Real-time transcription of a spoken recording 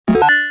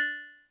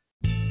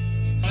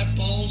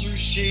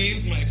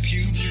shaved, my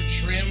pubes are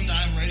trimmed.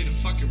 I'm ready to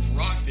fucking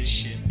rock this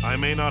shit. I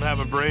may not have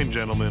a brain,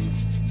 gentlemen,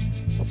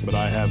 but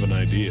I have an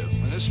idea.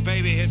 When this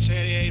baby hits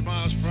 88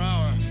 miles per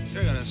hour,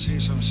 you're gonna see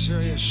some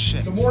serious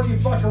shit. The more you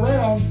fuck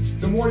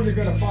around, the more you're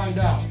gonna find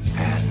out.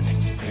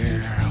 And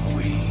here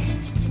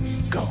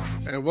we go.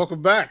 And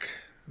welcome back.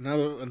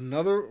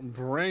 Another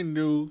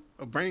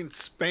brand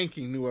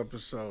spanking new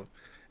episode.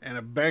 And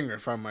a banger,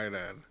 if I might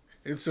add.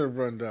 It's a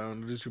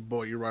rundown. This is your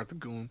boy, Uriah the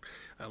Goon.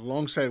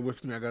 Alongside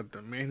with me, I got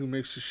the man who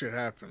makes this shit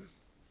happen.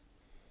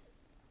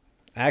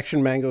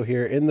 Action Mango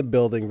here in the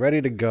building, ready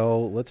to go.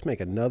 Let's make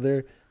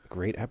another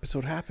great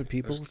episode happen,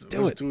 people. Let's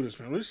do this,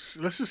 man.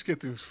 Let's just get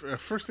things.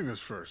 First thing is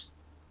first.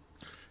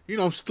 You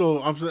know,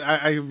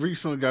 I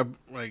recently got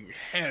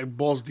had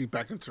balls deep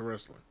back into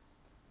wrestling.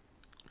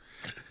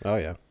 Oh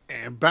yeah.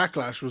 And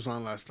Backlash was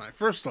on last night.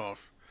 First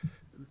off,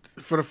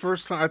 for the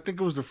first time, I think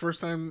it was the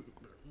first time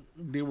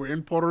they were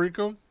in Puerto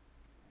Rico.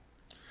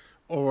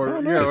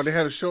 Or nice. or they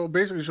had a show.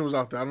 Basically, the show was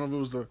out there. I don't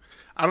know if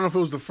it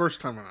was the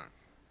first time or not.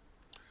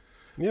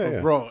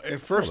 Yeah. Bro,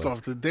 first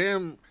off, the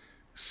damn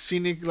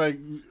scenic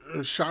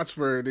shots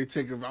where they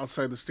take it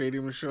outside the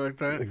stadium and shit like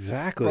that.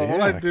 Exactly. Bro,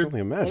 I can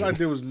only imagine. All I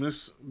did was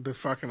miss the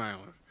fucking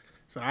island.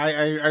 So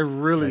I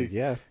really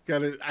got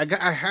it.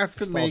 I have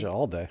to nostalgia make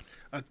all day.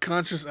 A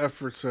conscious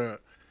effort to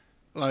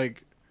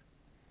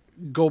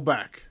go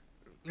back.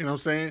 You know what I'm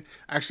saying?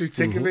 Actually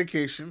take a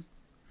vacation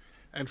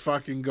and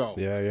fucking go.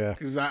 Yeah.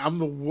 Because I'm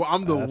the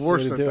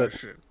worst at that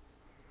shit.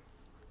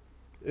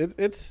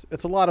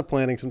 It's a lot of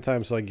planning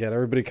sometimes, so I get it.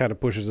 Everybody kind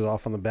of pushes it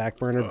off on the back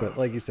burner, but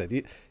like you said,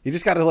 you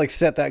just got to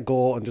set that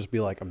goal and just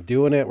be like, I'm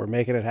doing it. We're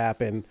making it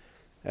happen,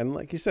 and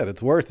like you said,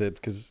 it's worth it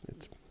because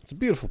it's a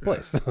beautiful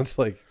place. It's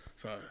you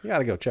got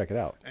to go check it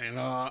out. And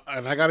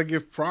I got to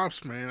give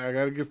props, man. I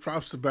got to give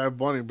props to Bad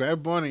Bunny.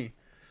 Bad Bunny,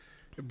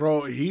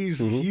 bro,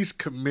 he's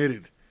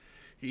committed.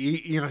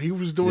 He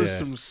was doing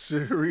some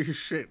serious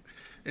shit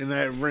in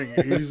that ring.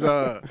 He's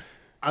not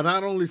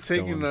only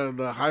taking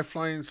the high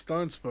flying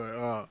stunts,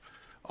 but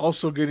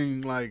also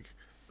getting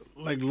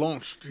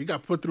launched. He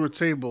got put through a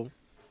table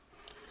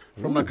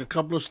from a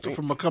couple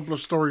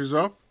of stories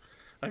up.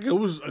 It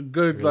was a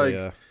good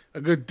a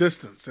good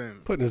distance,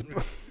 and putting his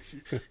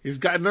he's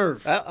got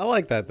nerve. I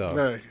like that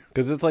though,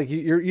 because it's like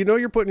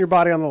you're putting your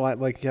body on the line.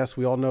 Like, yes,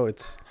 we all know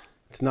it's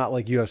not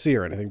like UFC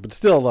or anything, but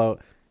still though,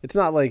 it's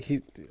not like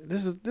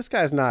this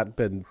guy's not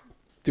been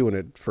doing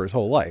it for his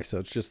whole life, so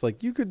it's just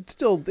like you could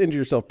still injure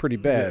yourself pretty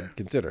bad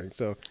considering.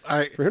 So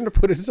for him to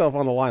put himself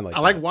on the line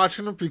I like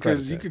watching him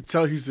because you could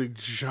tell he's a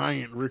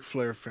giant Ric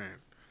Flair fan.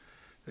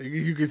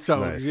 You could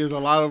tell he has a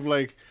lot of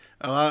he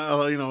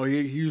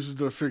uses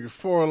the figure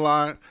four a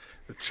lot,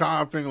 the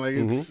chopping,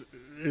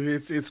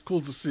 it's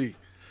cool to see.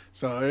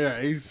 So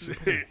he's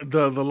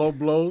the low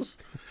blows.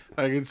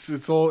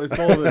 It's all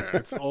there.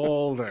 It's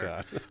all there.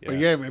 God, But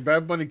man,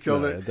 Bad Bunny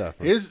killed it.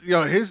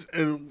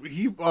 Definitely.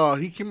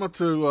 He came up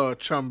to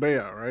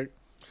Chambea, right?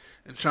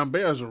 And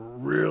Chambea is a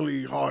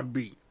really hard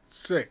beat.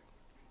 Sick.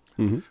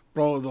 Mm-hmm.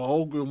 Bro,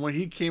 when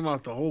he came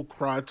out, the whole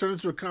crowd turned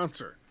into a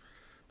concert.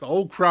 The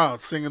whole crowd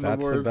singing the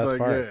words. The best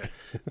part.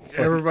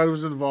 Everybody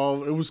was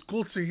involved. It was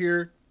cool to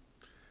hear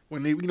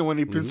when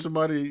they pin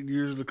somebody,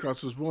 usually the crowd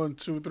says 1,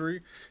 2, 3.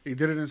 He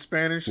did it in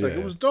Spanish.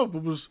 It was dope.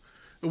 It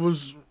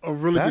was a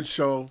really good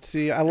show.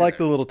 See, I like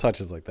the little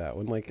touches like that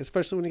when,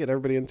 especially when you get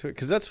everybody into it,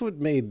 because that's what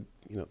made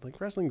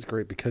wrestling's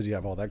great because you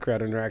have all that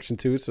crowd interaction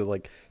too. So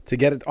to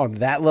get it on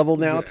that level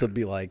now to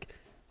be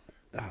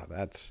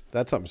that's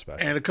something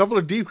special. And a couple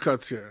of deep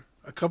cuts here.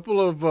 A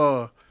couple of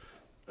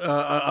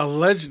a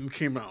legend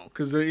came out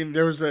because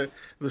there was the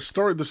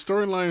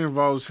storyline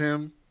involves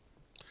him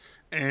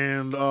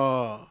and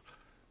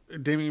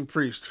Damian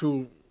Priest,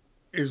 who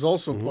is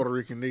also Puerto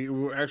Rican. They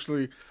were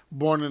actually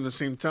born in the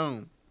same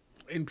town.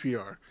 In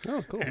PR.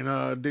 Oh, cool.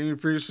 And Damian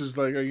Priest is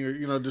like,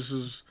 this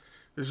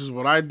is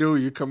what I do.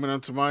 You're coming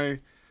onto my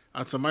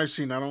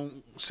scene. I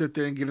don't sit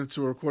there and get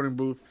into a recording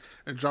booth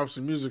and drop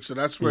some music. So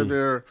that's where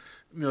their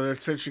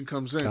tension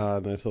comes in.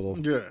 Nice little.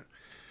 Yeah.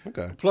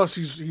 Okay. Plus,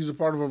 he's a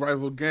part of a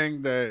rival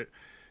gang that,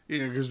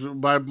 because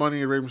Bad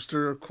Bunny and Rey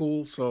Mysterio are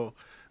cool. So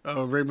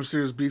Rey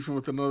Mysterio is beefing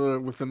with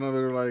another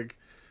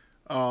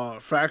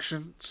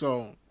faction.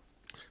 So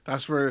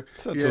that's where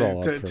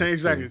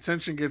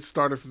tension gets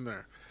started from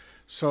there.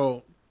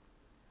 So,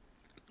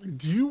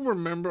 do you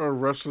remember a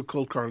wrestler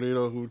called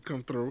Carlito who would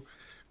come through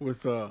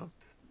with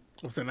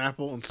an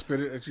apple and spit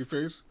it at your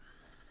face?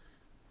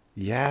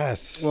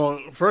 Yes. Well,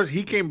 first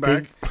he came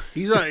back.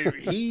 He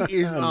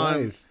is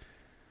on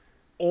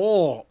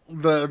all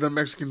the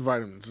Mexican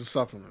vitamins and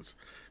supplements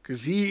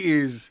because he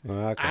is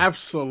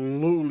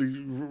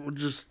absolutely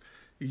just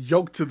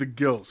yoked to the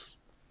gills.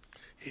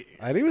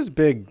 And he was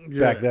big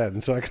back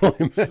then, so I can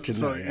only imagine.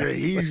 So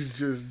he's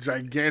just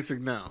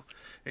gigantic now.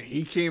 And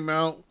he came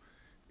out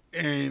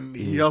and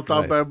he helped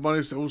out Bad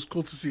Bunny, so it was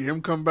cool to see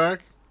him come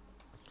back.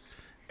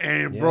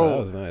 And bro,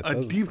 that was nice.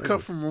 A deep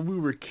cut from when we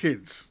were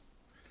kids.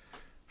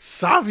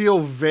 Savio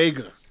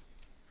Vega.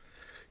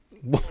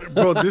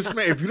 Bro, this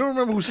man, if you don't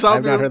remember who Savio...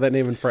 I've not heard that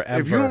name in forever.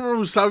 If you don't remember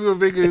who Savio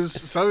Vega is,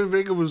 Savio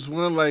Vega was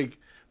one of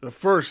the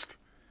first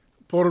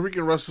Puerto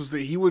Rican wrestlers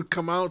that he would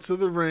come out to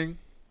the ring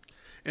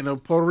in a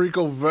Puerto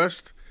Rico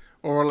vest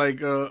or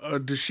like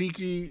a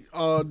dashiki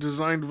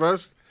designed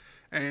vest,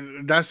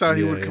 and that's how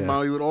he would come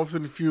out. He would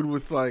often feud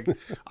with like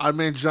Odd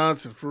Man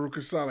Johnson, Farouk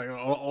Hassan, like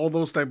all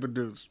those type of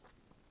dudes.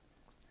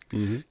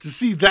 Mm-hmm. To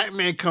see that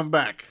man come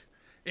back,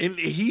 and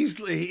he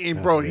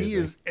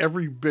is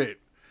every bit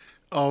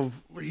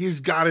of. He's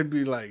got to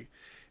be like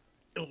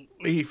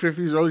late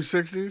 50s, early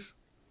 60s.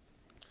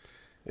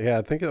 Yeah,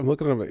 I think I'm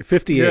looking at him.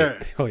 58. Yeah.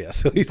 Oh yeah,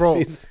 so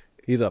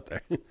he's up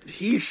there.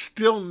 He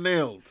still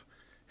nailed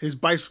his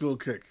bicycle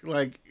kick,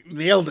 like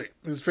nailed it.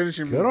 His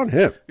finishing move. Good on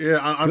him. Yeah,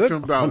 on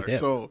Finn Balor.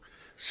 So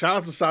shout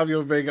out to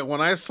Savio Vega.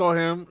 When I saw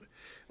him,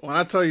 when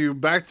I tell you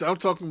I'm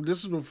talking.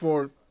 This is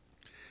before,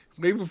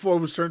 maybe before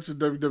it was turned to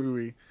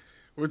WWE.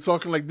 We're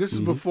talking like this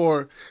is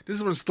before. This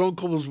is when Stone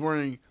Cold was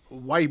wearing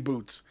white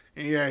boots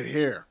and he had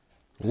hair.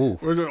 Ooh.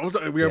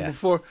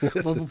 Before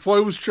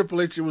it was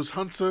Triple H. It was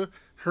Hunter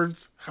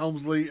Hearst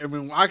Helmsley. I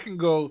mean, I can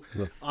go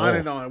on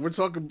and on. We're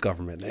talking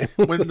government name.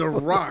 When The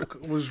Rock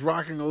was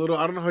rocking a little,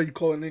 I don't know how you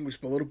call it in English,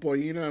 but a little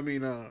pollina. I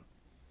mean,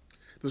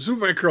 the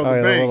Superman curl, the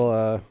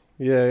bang.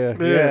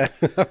 Yeah.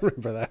 I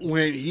remember that.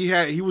 When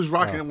he was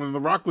rocking, when The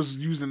Rock was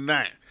using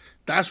that,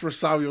 that's where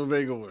Savio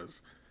Vega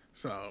was.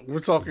 So we're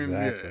talking,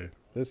 exactly.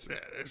 This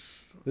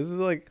is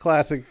like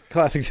classic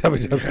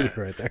WWE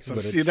right there. So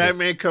see that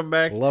man come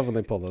back. I love when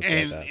they pull those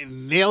guys out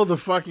and nail the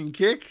fucking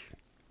kick.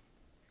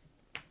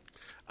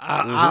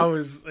 I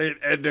was,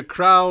 and the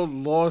crowd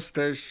lost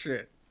their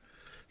shit.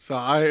 So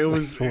it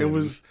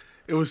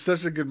was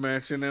such a good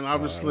match, and then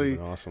obviously,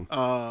 awesome.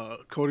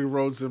 Cody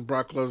Rhodes and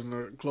Brock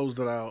Lesnar closed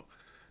it out,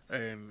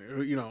 and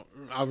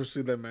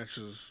obviously that match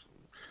was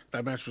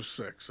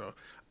sick. So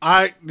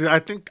I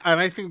think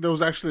there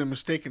was actually a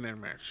mistake in that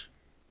match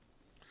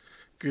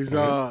because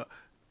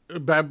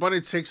Bad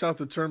Bunny takes out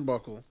the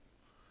turnbuckle,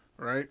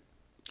 right?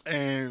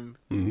 And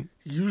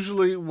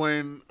usually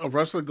when a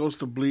wrestler goes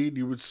to bleed,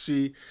 you would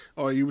see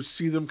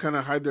them kind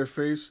of hide their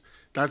face.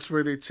 That's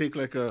where they take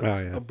like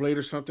a blade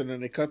or something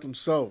and they cut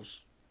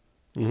themselves.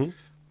 Mm-hmm.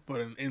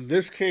 But in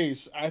this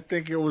case, I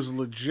think it was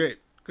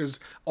legit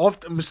because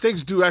often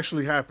mistakes do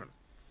actually happen.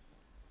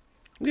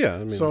 Yeah,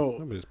 I mean,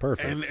 nobody's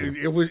perfect. And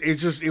it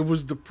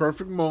was the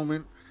perfect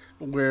moment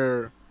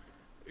where,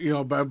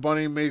 Bad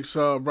Bunny makes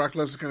Brock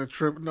Lesnar kind of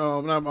trip.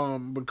 No, not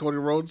but Cody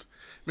Rhodes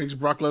makes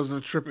Brock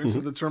Lesnar trip into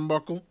the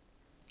turnbuckle.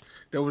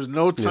 There was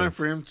no time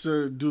for him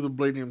to do the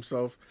blading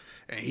himself,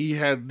 and he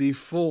had the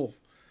full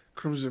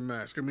Crimson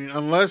Mask. I mean,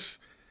 unless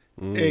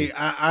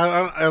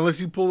unless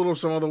he pulled it off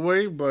some other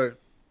way, but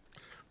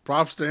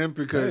props to him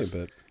because,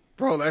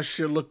 bro, that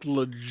shit looked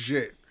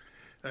legit.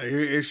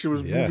 It shit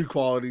was movie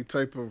quality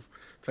type of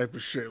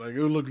shit. Like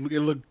it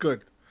looked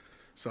good.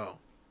 So.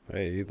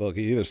 Hey, look,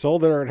 he either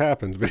sold it or it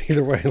happens, but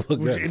either way, it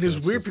looked good. It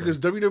is weird because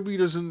WWE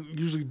doesn't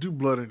usually do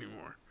blood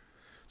anymore.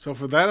 So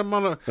for that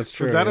amount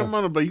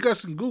of blood, you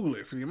guys can Google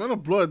it. For the amount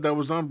of blood that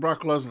was on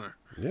Brock Lesnar,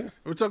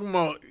 we're talking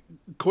about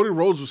Cody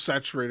Rhodes was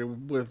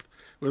saturated with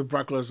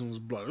Brock Lesnar's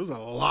blood. It was a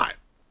lot.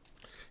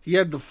 He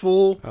had the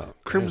full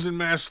Crimson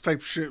Mask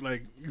type shit,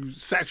 like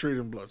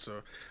saturated in blood.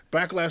 So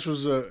Backlash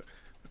was a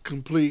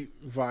complete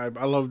vibe.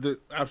 I loved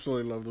it.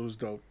 Absolutely loved it. It was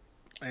dope.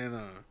 And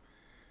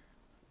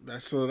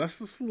that's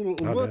just a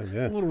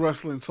little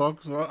wrestling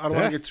talk. So I don't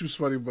want to get too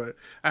sweaty, but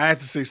I had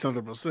to say something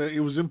about it. So it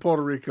was in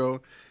Puerto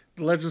Rico.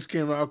 The legends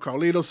came out: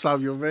 Carlito,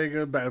 Savio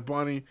Vega, Bad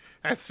Bunny.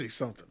 I had to say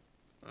something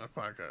on the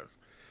podcast.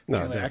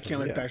 I can't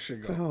let that shit go.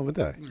 It's a hell of a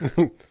day.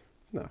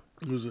 No,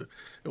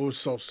 it was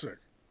so sick.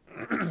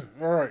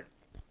 All right,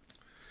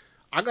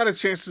 I got a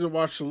chance to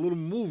watch a little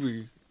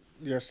movie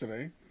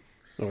yesterday.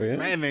 Oh yeah,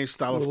 matinee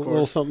style, of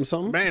course. A little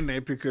something. Matinee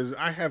because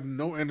I have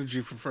no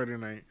energy for Friday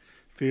night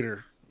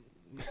theater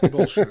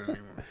bullshit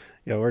anymore.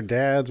 Yeah, we're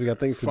dads. We got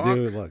things to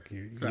do. Look,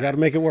 you got to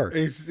make it work.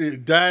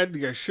 Dad,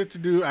 you got shit to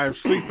do. I have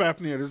sleep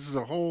apnea. This is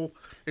a whole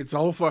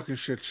fucking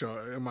shit show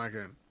in my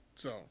end.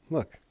 So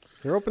look,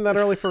 they're open that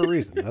early for a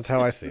reason. That's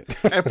how I see it.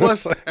 and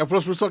plus,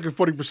 we're talking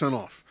 40%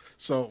 off.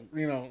 So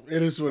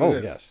it is what it is.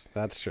 Oh yes,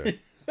 that's true.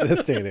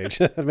 This day and age,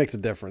 that makes a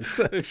difference.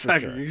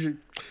 Exactly. Sure.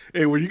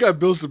 Hey, when you got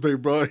bills to pay,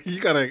 bro, you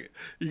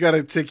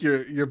gotta take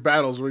your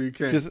battles where you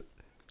can.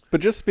 But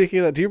just speaking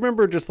of that, do you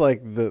remember just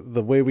like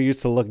the way we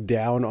used to look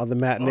down on the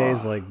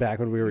matinees, like back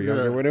when we were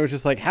younger, when it was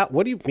just like,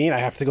 what do you mean I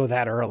have to go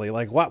that early?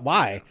 Like, what?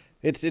 Why?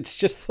 It's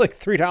just like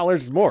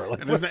 $3 more.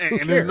 Like,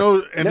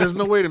 there's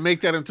no way to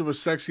make that into a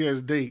sexy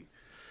ass date.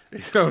 You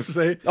know what I'm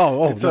saying?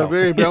 It's like,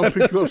 baby, I'll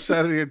pick you up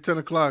Saturday at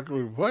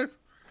 10:00. What?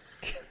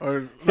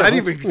 Or not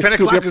even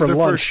 10:00 is the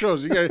first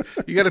shows. You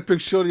got to pick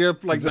Shorty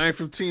up like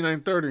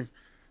 9:15, 9:30.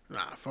 Nah,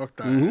 fuck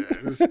that.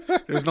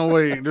 Mm-hmm. There's no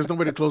way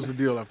to close the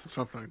deal after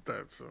something like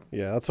that. So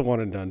yeah, that's a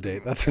one and done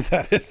date. That's what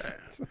that is.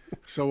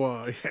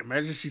 So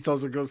imagine she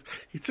tells her girls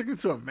he took her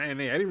to a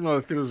matinee. I didn't even know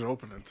the theaters were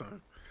open at the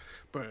time.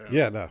 But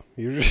no,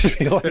 you just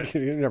feel like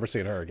you're never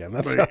seeing her again.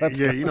 That's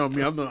you know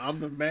me. I'm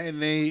the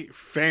matinee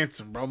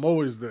phantom, bro. I'm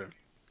always there.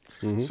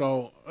 Mm-hmm.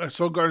 So I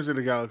saw Guardians of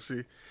the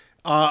Galaxy.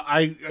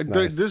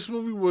 Nice. This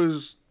movie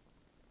was.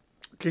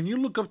 Can you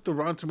look up the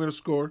Rotten Tomato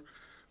score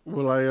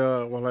Will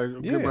I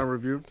give my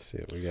review? Let's see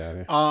what we got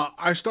here.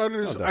 I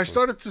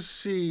started to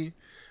see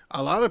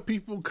a lot of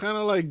people kind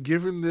of like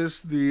giving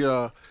this the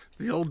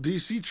old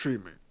DC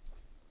treatment.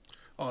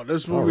 Oh,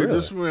 this movie, really?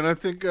 this movie, and I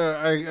think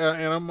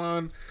I'm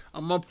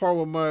on par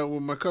with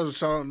my cousin.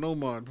 Shout out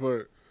Nomad,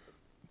 but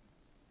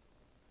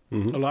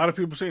a lot of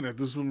people saying that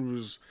this one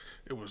was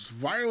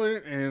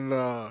violent and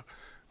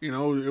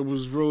it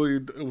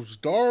was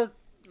dark,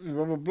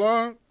 blah blah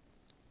blah.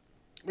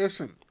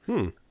 Listen,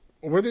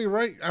 were they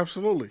right?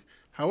 Absolutely.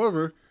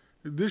 However,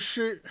 this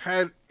shit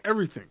had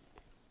everything.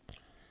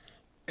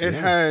 It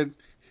had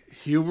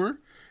humor,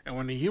 and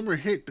when the humor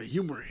hit,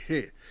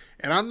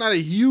 And I'm not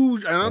a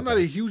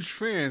huge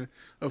fan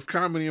of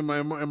comedy in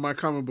my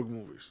comic book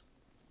movies.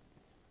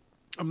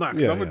 I'm not,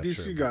 because I'm a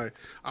DC guy.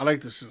 I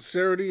like the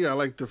sincerity. I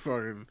like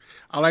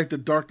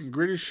the dark and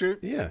gritty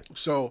shit. Yeah.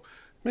 So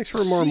makes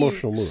for a more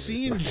emotional movie.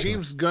 Seeing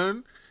James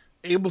Gunn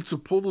able to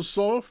pull this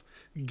off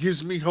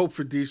gives me hope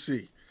for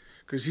DC,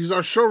 because he's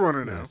our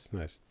showrunner now.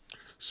 Nice.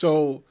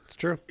 So it's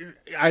true.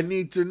 I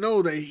need to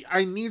know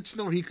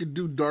he could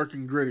do dark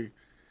and gritty,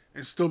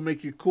 and still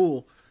make it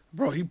cool,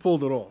 bro. He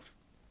pulled it off.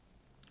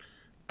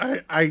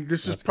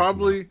 This is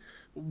probably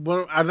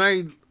one.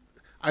 And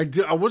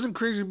I wasn't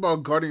crazy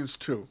about Guardians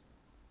 2.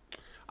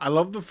 I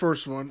love the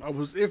first one. I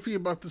was iffy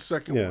about the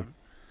second one,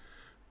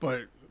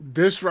 but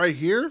this right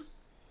here,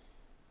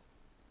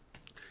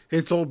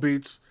 hits all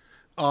beats.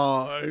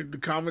 The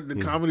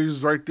comedy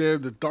is right there.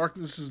 The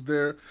darkness is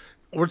there.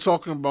 We're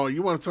talking about,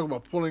 you want to talk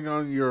about pulling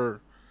on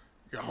your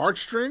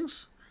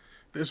heartstrings?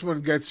 This one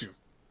gets you.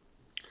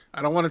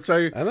 I don't want to tell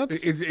you.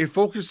 It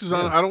focuses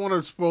on. I don't want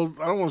to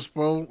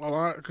spoil a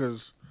lot,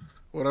 because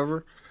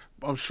whatever.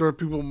 I'm sure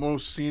people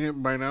most seen it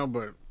by now,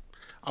 but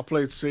I'll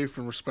play it safe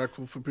and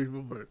respectful for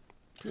people. But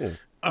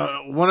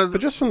but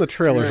just from the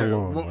trailers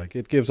alone, like,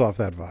 it gives off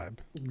that vibe.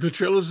 The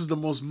trailers is the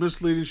most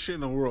misleading shit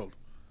in the world.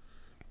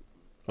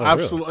 Oh,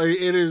 absolutely,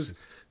 really? It is.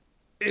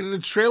 In the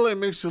trailer, it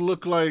makes it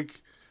look like,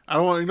 I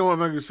don't want. You know what, I'm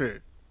not gonna say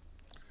it.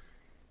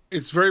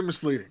 It's very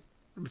misleading.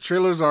 The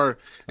trailers are.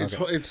 It's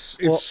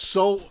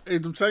so.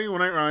 I'm telling you,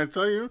 when I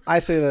tell you, I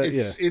say that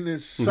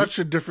it's such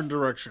a different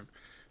direction.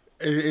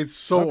 It's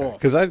so off.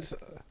 Because I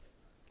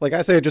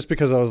say it just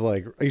because I was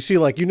like, you see,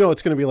 like,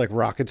 it's going to be like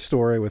Rocket's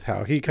story with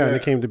how he kind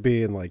of came to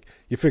be, and like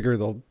you figure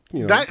they'll go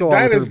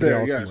on with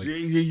everybody else. Yes,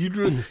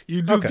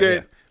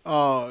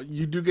 like,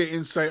 you do get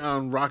insight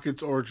on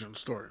Rocket's origin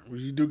story.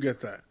 You do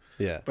get that.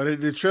 Yeah, but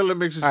the trailer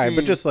makes it seem. All right,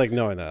 but just like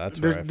knowing that,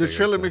 that's the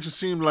trailer makes it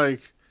seem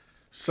like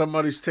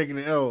somebody's taking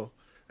the L,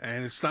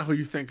 and it's not who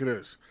you think it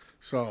is.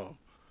 So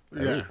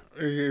yeah,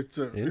 it's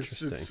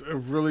a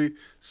really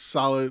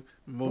solid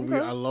movie.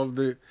 Okay. I loved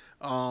it.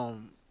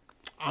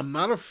 I'm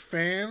not a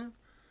fan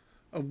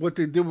of what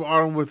they did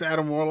with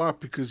Adam Warlock,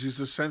 because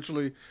he's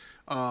essentially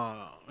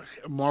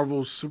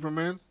Marvel's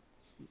Superman.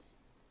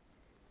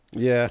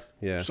 Yeah.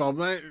 So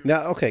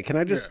now, okay, can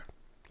I just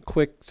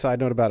quick side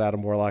note about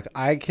Adam Warlock?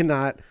 I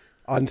cannot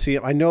unsee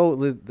him. I know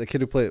the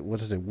kid who played,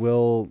 what's his name,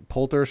 Will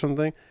Poulter or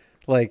something.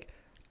 Like,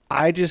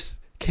 I just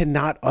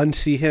cannot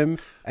unsee him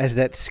as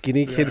that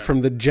skinny kid from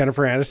the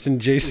Jennifer Aniston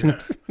Jason.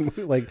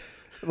 like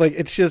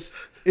it's just.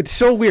 It's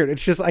so weird.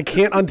 It's just, I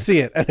can't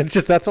unsee it, and it's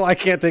just, that's why I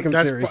can't take him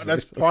seriously.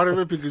 That's part of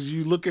it, because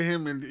you look at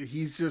him and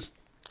he's just.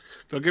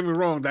 Don't get me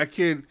wrong, that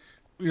kid,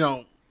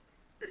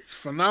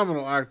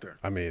 phenomenal actor.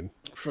 I mean,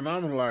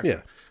 phenomenal actor.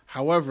 Yeah.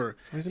 However,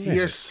 he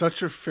has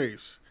such a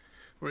face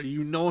where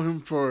you know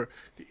him for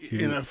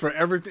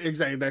everything.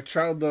 Exactly, that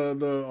child,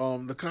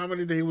 the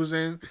comedy that he was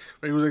in,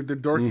 where he was like the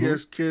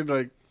dorkiest kid.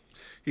 Like,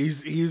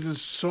 he's in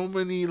so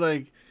many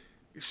like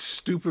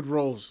stupid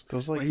roles.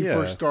 Those, like, when he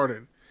first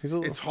started.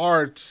 It's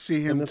hard to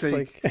see him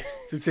take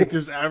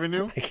this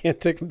avenue. I can't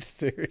take him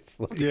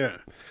seriously. Yeah,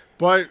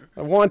 but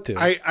I want to.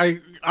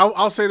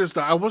 I'll say this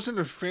though. I wasn't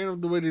a fan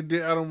of the way they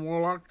did Adam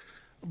Warlock,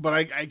 but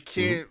I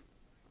can't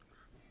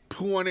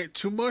poo on it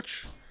too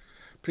much,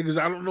 because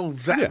I don't know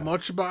that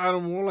much about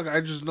Adam Warlock.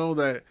 I just know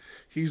that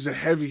he's a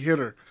heavy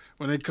hitter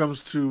when it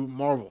comes to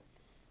Marvel,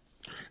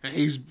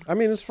 and I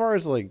mean, as far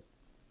as like,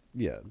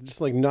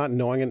 just like not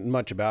knowing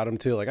much about him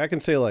too. Like, I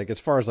can say, like, as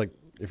far as like,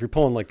 if you're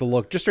pulling like the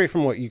look just straight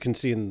from what you can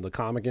see in the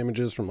comic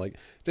images, from like,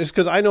 just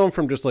because I know him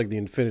from just like the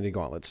Infinity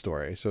Gauntlet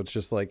story, so it's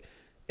just like,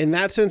 in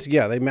that sense,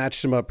 they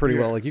matched him up pretty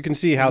well. Like, you can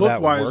see how that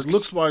works.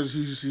 Looks wise,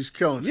 he's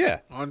killing.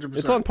 Yeah, 100%.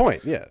 It's on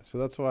point. Yeah, so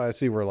that's why I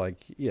see where, like,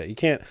 you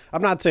can't.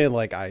 I'm not saying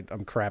like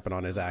I'm crapping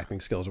on his acting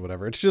skills or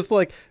whatever. It's just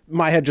like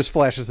my head just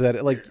flashes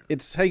that like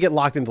it's how you get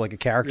locked into like a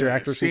character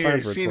actor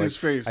sometimes. Where seeing it's his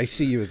face, I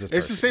see you as this.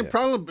 It's the same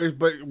problem,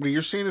 but what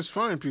you're saying is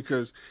fine,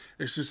 because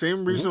it's the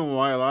same reason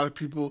why a lot of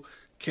people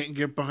can't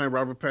get behind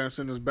Robert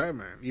Pattinson as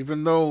Batman,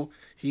 even though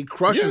he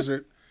crushes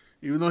it,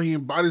 even though he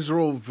embodies the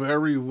role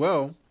very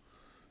well,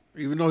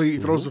 even though he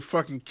throws a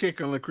fucking kick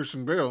unlike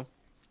Christian Bale.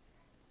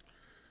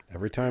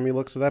 Every time he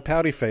looks at that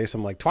pouty face,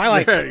 I'm like,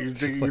 Twilight. Yeah, you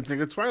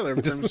think of Twilight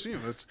every time you see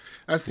him.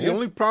 That's the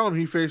only problem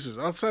he faces.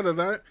 Outside of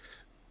that,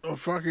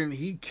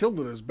 he killed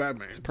it as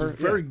Batman. It's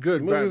very good.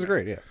 The movie was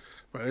great,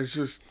 But it's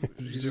just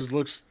he just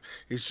looks.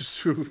 It's just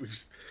true.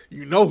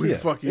 You know who the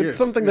fuck he is. It's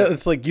something that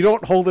it's like you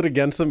don't hold it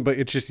against him, but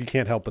it's just you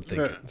can't help but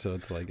think it. So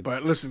it's like.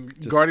 But listen,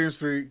 Guardians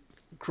 3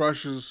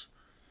 crushes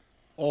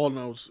all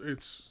notes.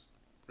 It's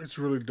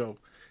really dope.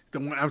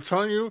 I'm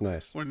telling you,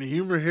 when the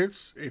humor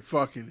hits, it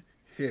fucking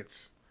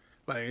hits.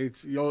 Like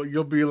it's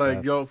you'll be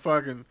like yo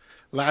fucking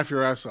laugh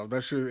your ass off.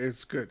 That shit,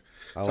 it's good.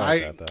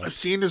 I've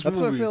seen this movie.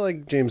 That's what I feel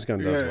like James Gunn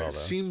does well.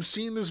 Though.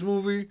 Seeing this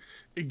movie,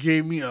 it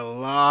gave me a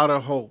lot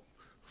of hope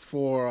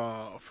for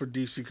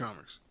DC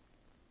Comics.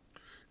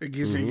 It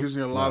gives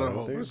me a lot of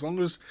hope. As long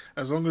as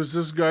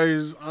this guy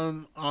is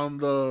on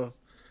the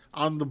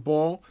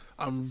ball,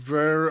 I'm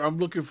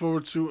looking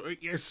forward to,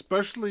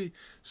 especially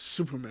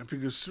Superman,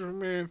 because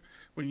Superman,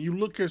 when you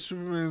look at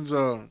Superman's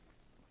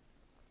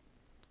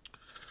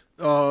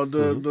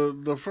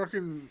the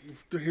fucking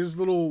his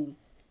little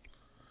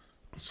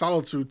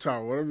Solitude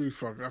Tower, whatever you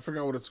fuck, I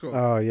forgot what it's called.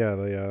 Oh yeah,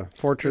 the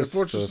Fortress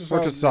of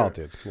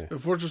Solitude. Yeah. The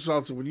Fortress of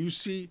Solitude. When you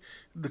see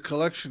the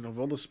collection of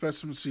all the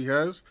specimens he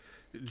has,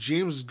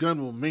 James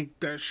Gunn will make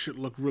that shit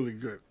look really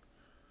good.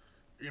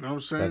 You know what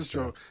I'm saying? That's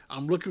true. So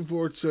I'm looking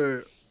forward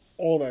to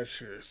all that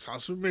shit. So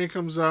Superman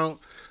comes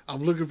out,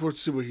 I'm looking forward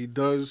to see what he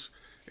does.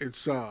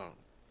 It's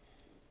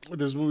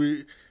this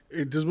movie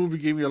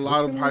gave me a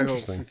lot of high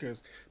hopes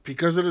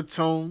because of the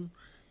tone,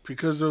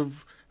 because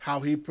of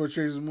how he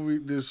portrays the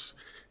movie.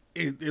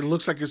 It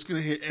looks like it's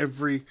gonna hit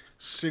every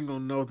single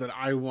note that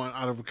I want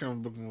out of a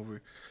comic book movie.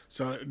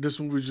 So this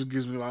movie just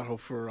gives me a lot of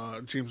hope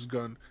for James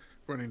Gunn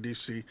running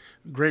DC.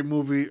 Great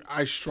movie.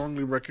 I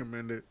strongly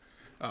recommend it.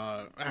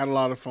 I had a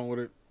lot of fun with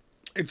it.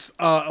 It's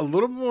a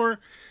little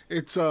more.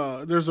 It's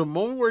there's a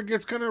moment where it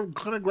gets kind of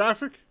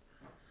graphic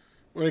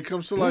when it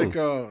comes to like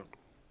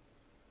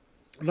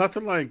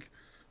nothing like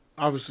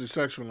obviously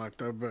sexual like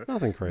that, but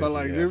nothing crazy. But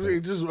like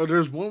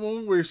there's one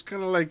moment where it's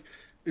kind of like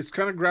it's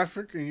kind of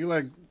graphic, and you're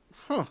like,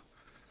 huh.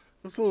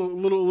 It's a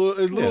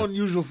little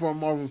unusual for a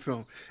Marvel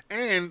film,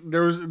 and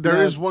there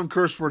is one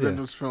curse word in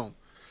this film,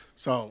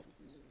 so.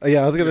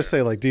 Yeah, I was gonna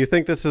say, like, do you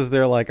think this is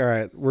their like, all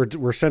right,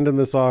 we're sending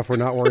this off, we're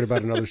not worried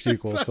about another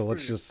sequel, so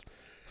let's just,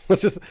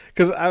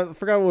 because I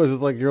forgot what it was.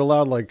 It's like you're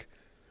allowed like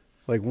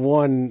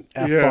one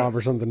F-bomb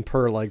or something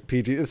per like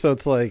PG, so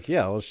it's like,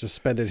 yeah, let's just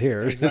spend it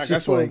here. Exactly. It's just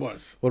that's like, what it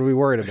was. What are we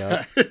worried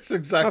about? It's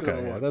exactly what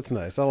it was. Yeah, that's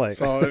nice. I like.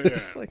 So it.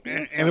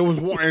 and it was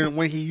and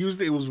when he used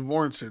it, it was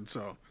warranted.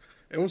 So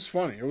it was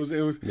funny. It was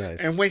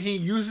nice. And when he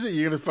uses it,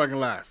 you're gonna fucking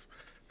laugh.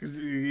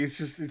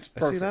 It's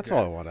perfect. See, that's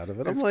all I want out of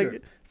it. I'm like,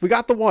 if we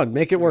got the one,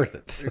 make it worth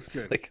it. So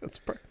it's good. Like, that's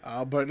perfect.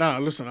 But no,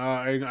 listen,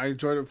 I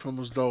enjoyed it. The film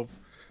was dope.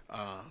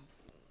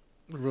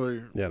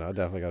 Really. Yeah, no, I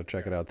definitely got to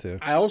check it out too.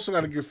 I also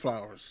got to give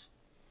flowers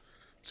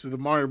to the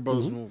Mario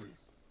Bros. Movie.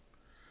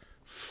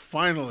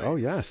 Finally. Oh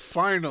yes.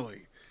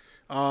 Finally,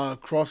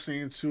 crossing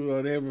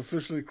into they have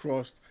officially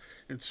crossed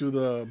into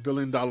the $1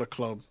 billion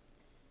club.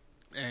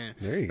 And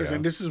there you listen,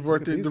 go. this is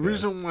worth it. The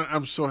reason why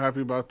I'm so happy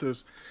about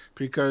this,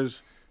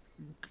 because,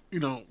 you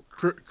know,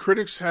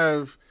 critics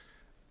have,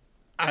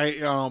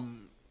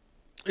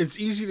 it's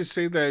easy to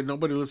say that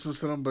nobody listens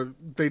to them, but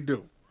they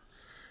do.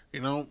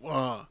 You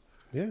know,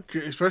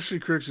 especially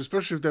critics,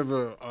 especially if they have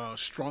a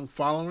strong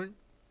following.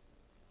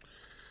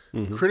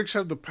 Mm-hmm. Critics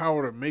have the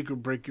power to make or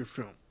break your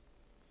film.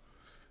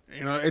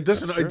 You know, it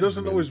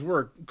doesn't always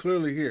work.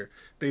 Clearly, here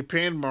they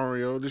panned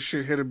Mario. This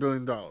shit hit $1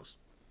 billion.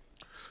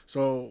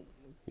 So.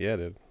 Yeah,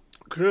 dude.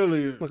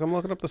 Clearly, look, I'm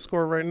looking up the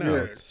score right now.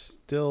 Yeah. It's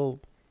still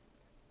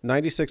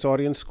 96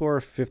 audience score,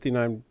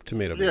 59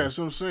 tomato meter. Yeah, that's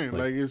what I'm saying.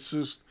 Like it's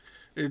just,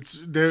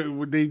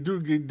 they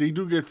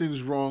do get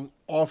things wrong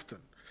often.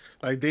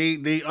 Like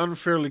they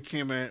unfairly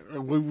came at.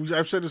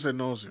 I've said this ad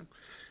nauseum.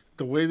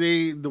 The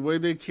way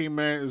they came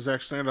at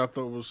Zack Snyder, I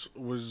thought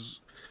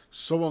was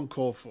so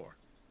uncalled for.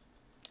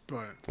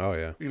 But oh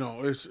yeah, you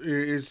know it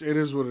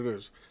is what it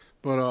is.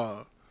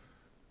 But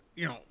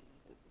you know,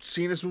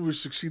 seeing this movie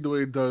succeed the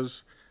way it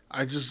does.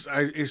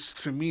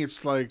 To me,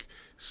 it's like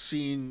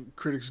seeing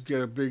critics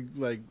get a big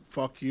like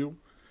fuck you,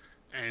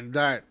 and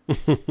that's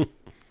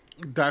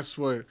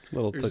what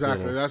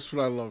that's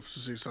what I love to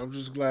see. So I'm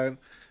just glad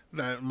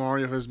that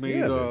Mario has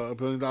made $1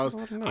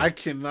 billion. I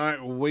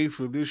cannot wait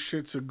for this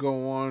shit to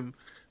go on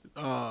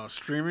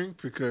streaming,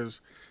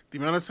 because the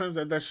amount of times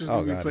that's just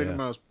gonna be played in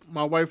my house.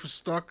 My wife is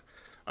stuck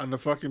on the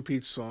fucking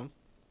Peach song.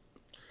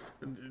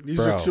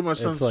 These are two of my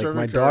son's it's like favorite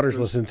my daughter's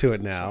listening to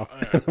it now.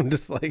 So, I'm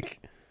just like.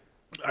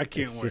 I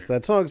can't wait. Just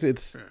that song.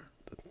 It's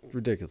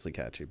ridiculously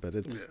catchy, but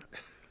it's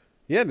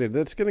dude.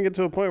 That's gonna get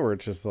to a point where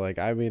it's just like,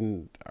 I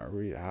mean, I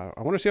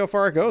want to see how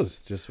far it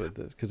goes just with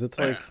this, because it's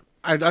like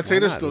I'll tell you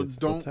this though,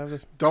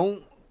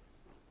 don't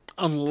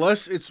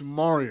unless it's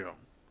Mario,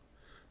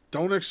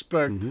 don't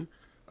expect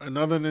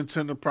another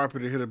Nintendo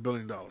property to hit $1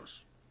 billion.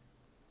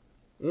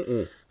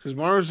 Because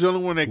Mario's the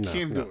only one that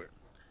can do it.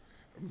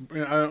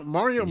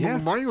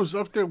 Mario's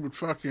up there with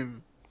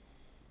fucking.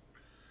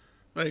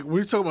 Like, when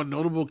you talk about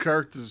notable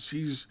characters,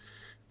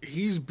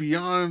 he's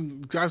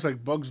beyond guys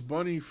like Bugs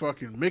Bunny,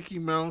 fucking Mickey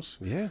Mouse.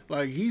 Yeah.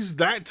 Like, he's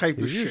that type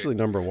of shit. He's usually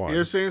number one. You know what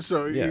I'm saying?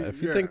 So, yeah,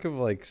 if you think of,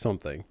 like,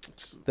 something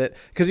that...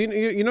 Because, you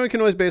can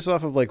always base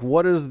off of, like,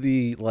 what is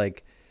the,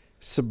 like,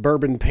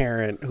 suburban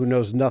parent who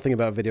knows nothing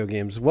about video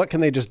games? What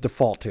can they just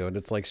default to? And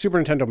it's like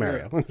Super Nintendo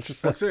Mario. Yeah. It's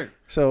just that's like, it.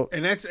 So...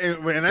 And that's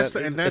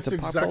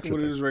exactly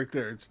what it is right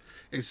there.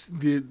 It's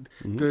the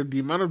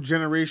amount of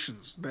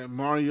generations that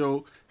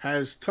Mario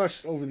has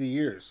touched over the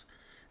years.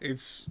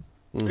 It's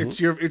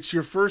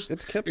your first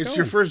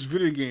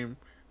video game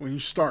when you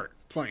start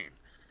playing.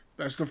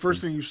 That's the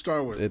first thing you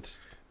start with.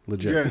 It's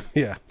legit.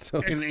 Yeah.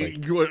 So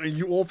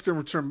you often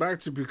return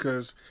back to,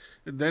 because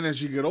then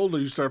as you get older,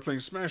 you start playing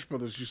Smash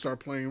Brothers, you start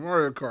playing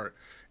Mario Kart.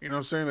 You know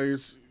what I'm saying? Like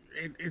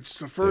it's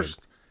the first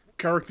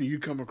character you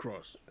come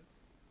across.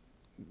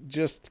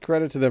 Just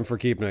credit to them for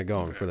keeping it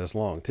going for this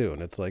long too,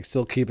 and it's like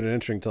still keeping it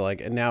interesting to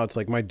like. And now it's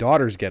like my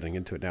daughter's getting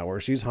into it now,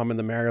 where she's humming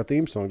the Mario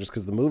theme song just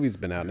because the movie's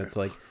been out, and it's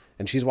like,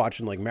 and she's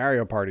watching like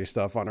Mario Party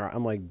stuff on her.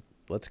 I'm like,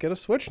 let's get a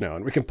Switch now,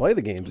 and we can play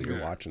the games that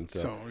you're watching.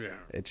 So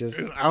it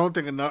just. I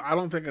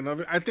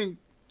think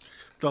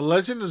the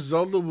Legend of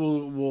Zelda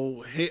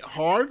will hit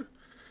hard,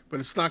 but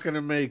it's not going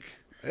to make.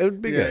 It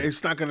would be good.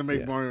 It's not going to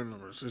make Mario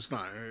numbers. It's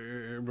not.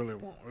 It really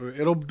won't.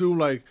 It'll do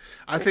like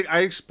I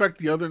expect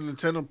the other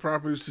Nintendo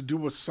properties to do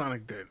what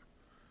Sonic did.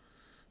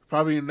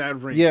 Probably in that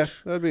range. Yeah,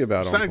 that'd be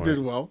about. Sonic did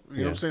well. You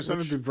know what I'm saying?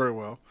 Sonic did very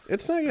well.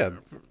 It's not yet.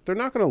 They're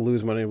not going to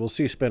lose money. We'll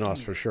see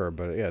spinoffs for sure,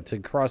 but yeah, to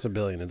cross $1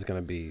 billion, it's going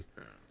to be.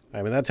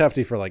 I mean, that's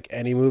hefty for like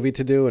any movie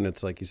to do, and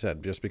it's like you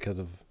said, just because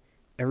of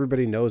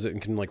everybody knows it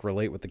and can like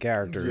relate with the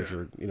characters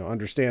or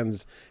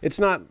understands. It's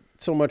not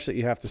so much that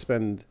you have to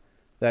spend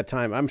that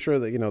time. I'm sure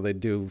that they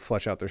do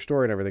flesh out their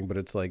story and everything, but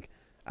it's like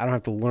I don't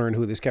have to learn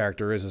who this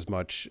character is as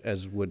much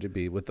as would it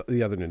be with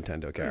the other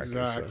Nintendo characters.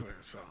 Exactly.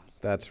 So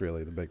that's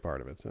really the big part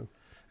of it. So,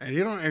 and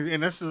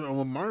and that's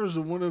Mario's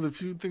one of the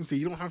few things that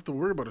you don't have to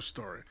worry about a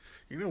story.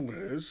 You know what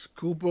it is?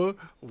 Koopa,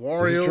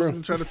 Wario's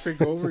gonna try to take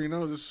over.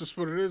 This is just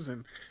what it is,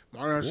 and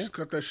Mario has to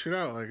cut that shit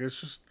out. Like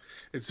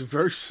it's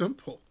very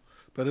simple,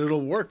 but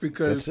it'll work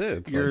because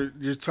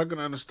you're tugging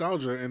on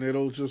nostalgia, and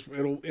it'll just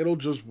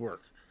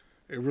work.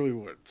 It really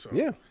would. So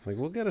yeah, like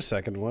we'll get a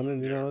second one,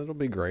 and it'll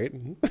be great.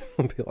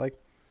 We'll be like,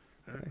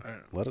 hey,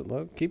 let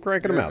it keep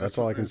cranking them out. That's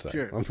all I can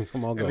say. I'm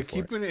all going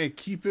for it. And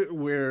keep it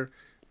where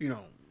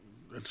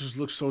it just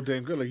looks so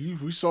damn good. Like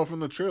we saw from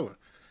the trailer,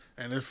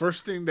 and the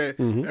first thing that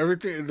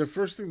the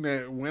first thing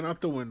that went out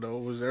the window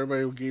was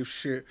everybody who gave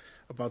shit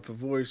about the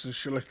voice and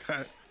shit like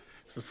that.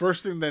 It's the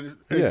first thing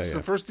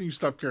the first thing you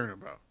stop caring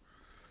about.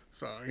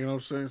 So you know what I'm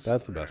saying.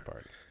 That's the best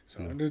part. So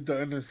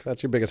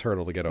that's your biggest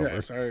hurdle to get over. Yeah.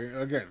 So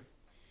again.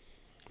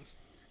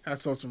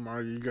 Hats off to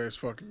Mario. You guys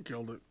fucking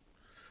killed it.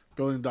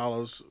 $1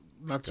 billion.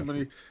 Not too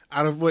many.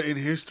 Out of what in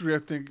history, I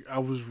think I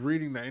was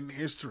reading that in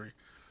history,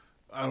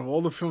 out of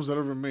all the films that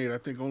ever made, I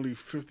think only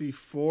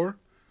 54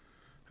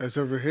 has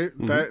ever hit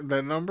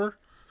that number.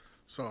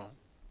 So.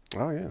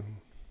 Oh, yeah.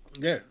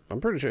 Yeah.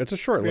 I'm pretty sure. It's a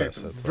short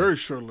list. It's a very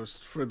short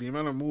list for the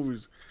amount of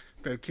movies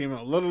that came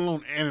out, let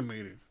alone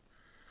animated.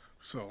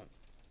 So.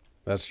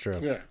 That's true.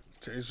 Yeah.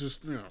 It's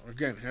just,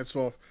 again, hats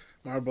off.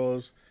 Mario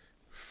Bros.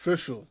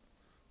 Official.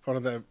 Part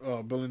of that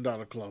 $1 billion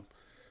club.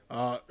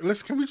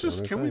 Can we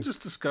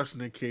just discuss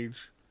Nick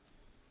Cage?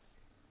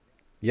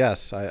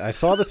 Yes, I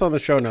saw this on the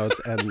show notes,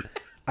 and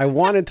I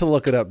wanted to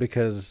look it up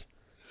because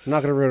I'm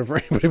not going to ruin it for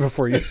anybody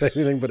before you say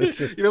anything. But it's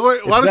just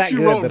what? Why don't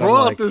you roll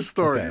out this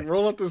story? Okay.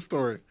 Roll out this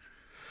story.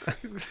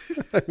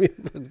 I mean,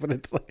 but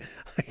it's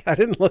like I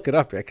didn't look it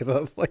up yet because I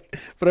was like,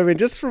 but I mean,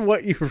 just from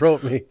what you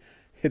wrote me,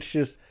 it's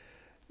just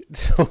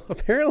so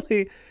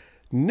apparently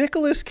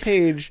Nicolas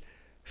Cage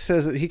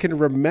says that he can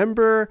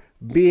remember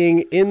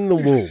being in the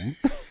womb.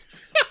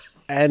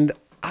 And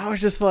I was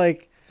just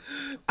like,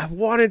 I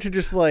wanted to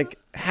just like,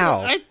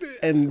 how?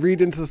 And read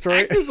into the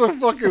story. It's so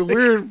fucking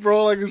weird,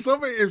 bro. Like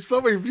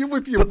if you're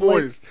with your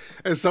boys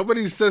and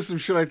somebody says some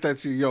shit like that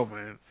to you, yo,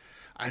 man,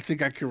 I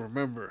think I can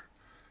remember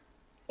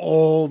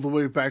all the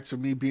way back to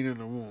me being in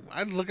the womb.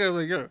 I'd look at it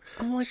like, yo,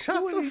 I'm like,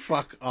 shut the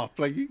fuck up.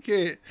 Like, you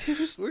can't. It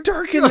was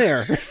dark in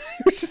there.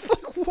 It was just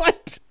like,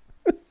 what?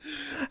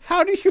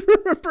 How do you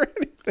remember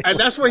anything? And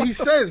that's what he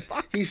says.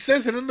 He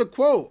says it in the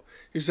quote.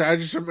 He said, I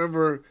just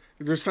remember,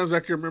 there's times I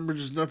can remember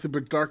just nothing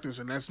but darkness,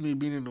 and that's me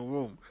being in the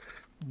womb.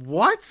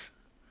 What?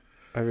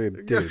 I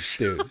mean, dude.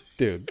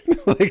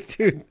 Like,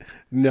 dude,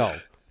 no.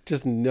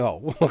 Just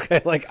no.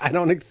 Okay? Like, I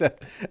don't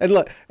accept. And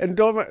look, and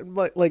don't,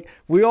 like,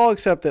 we all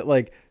accept that,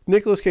 like,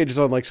 Nicolas Cage is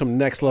on, like, some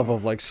next level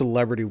of, like,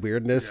 celebrity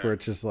weirdness where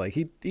it's just, like,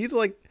 he's,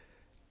 like,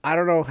 I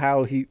don't know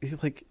how he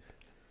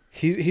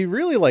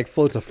really, like,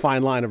 floats a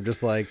fine line of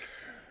just, like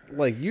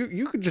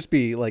you could just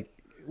be like,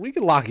 we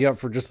could lock you up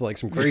for just like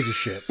some crazy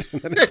shit.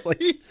 And it's like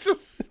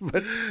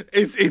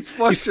it's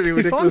frustrating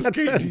with Nicolas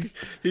Cage.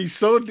 He's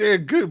so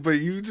damn good, but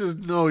you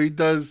just know he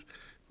does.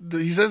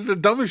 He says the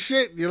dumbest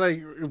shit. You're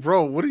like,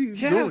 bro, what are you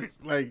doing?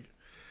 Like,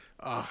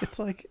 it's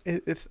like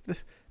is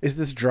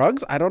this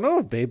drugs? I don't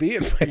know, baby.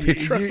 It might be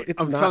drugs.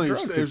 I'm telling you,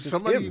 if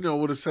somebody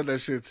would have said that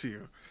shit to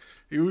you,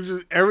 He would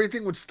just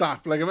everything would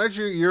stop. Like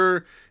imagine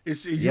you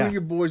and your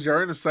boys,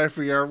 you're in a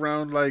cipher, you're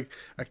around like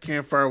a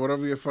campfire,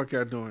 whatever the fuck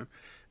you're doing,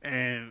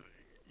 and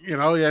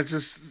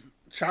just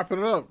chopping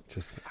it up.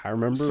 I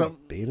remember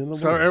being in the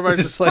so woods.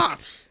 everybody just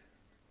stops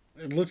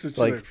and looks at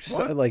you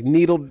like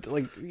needled,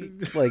 like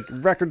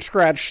record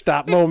scratch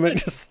stop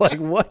moment. Just like,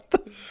 what the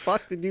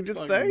fuck did you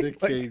just say? Nick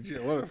Cage,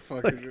 what a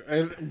fucking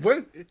and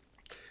what.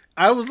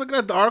 I was looking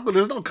at the article.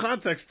 There's no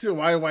context to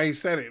why he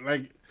said it.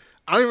 Like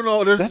I don't even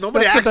know.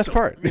 Nobody asked the best him.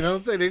 part. You know what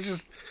I'm saying? They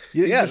just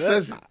just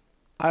says it.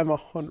 I'm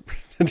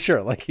 100%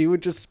 sure. Like he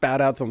would just spout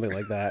out something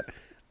like that,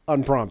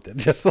 unprompted.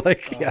 Just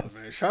like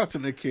yes. Man. Shout out to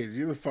Nick Cage.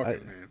 You're the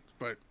fucking man.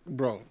 But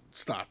bro,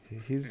 stop.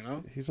 He's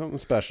something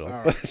special.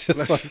 All but right. it's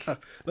just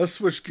let's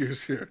switch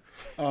gears here.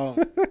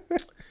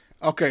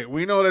 Okay,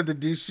 we know that the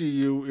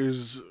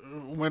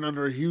DCU went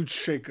under a huge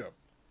shakeup.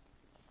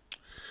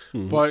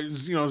 But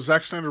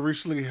Zack Snyder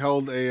recently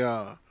held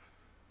a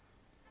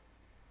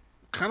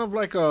kind of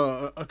like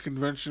a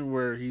convention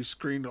where he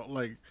screened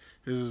like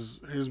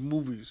his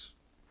movies,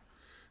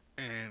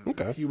 and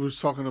he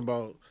was talking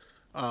about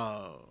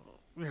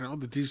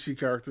the DC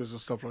characters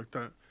and stuff like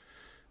that.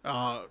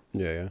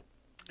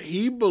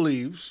 He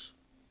believes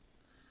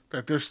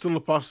that there's still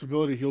a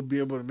possibility he'll be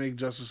able to make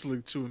Justice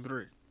League 2 and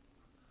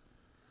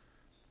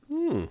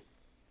 3.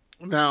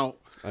 Now,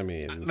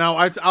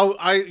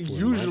 I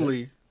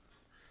usually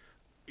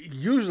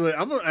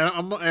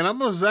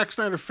I'm a Zack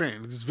Snyder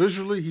fan because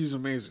visually he's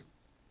amazing.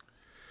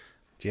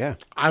 Yeah,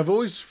 I've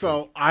always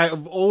felt like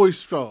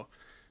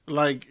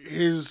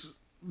the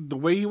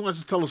way he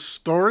wants to tell a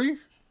story.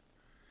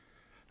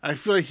 I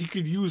feel like he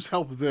could use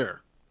help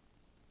there.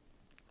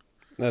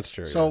 That's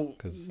true. So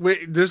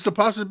there's the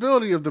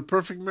possibility of the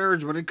perfect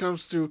marriage when it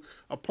comes to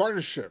a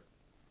partnership.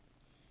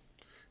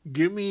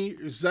 Give me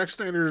Zack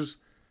Snyder's.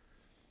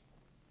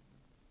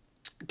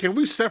 Can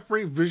we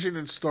separate vision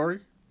and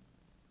story?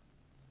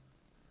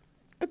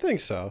 I think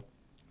so,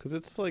 because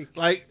it's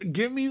like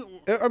give me.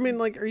 I mean,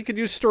 or you could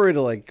use story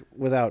to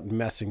without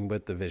messing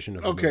with the vision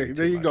of. Okay,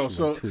 there you go.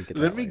 So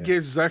let me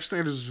get Zack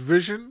Snyder's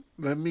vision.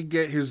 Let me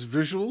get his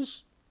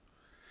visuals.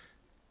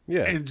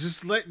 Yeah, and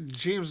just let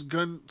James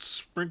Gunn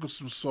sprinkle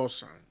some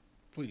sauce on,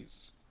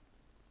 please.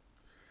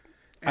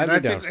 And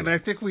I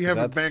think we have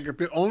a banger.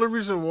 The only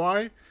reason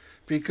why,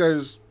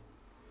 because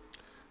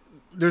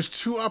there's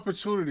two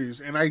opportunities,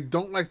 and I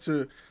don't like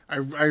to. I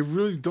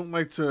really don't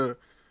like to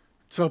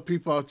tell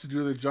people how to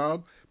do their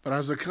job. But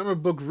as a comic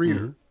book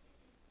reader,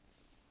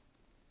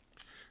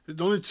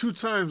 the only two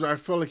times I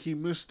felt like he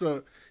missed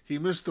the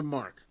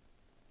mark.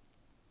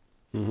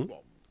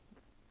 Well,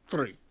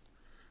 3.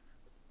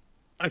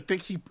 I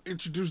think he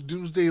introduced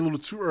Doomsday a little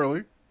too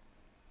early.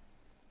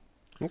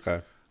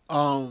 Okay.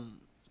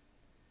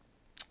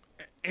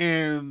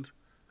 And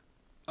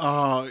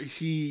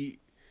he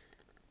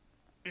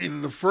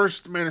in the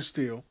first Man of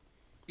Steel,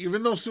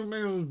 even though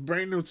Superman was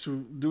brand new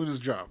to doing his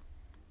job,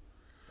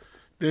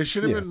 there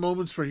should have been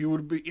moments where he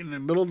would be in the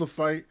middle of the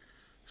fight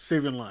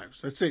saving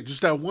lives. That's it.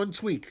 Just that one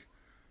tweak.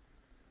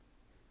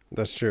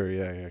 That's true,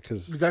 yeah.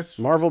 Because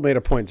Marvel made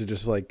a point to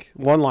just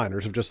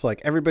one-liners of just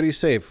everybody's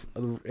safe,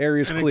 the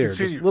area's clear,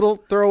 just little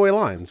throwaway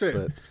lines.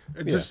 But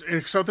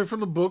it's something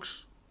from the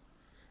books,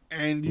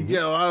 and you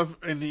get a lot of,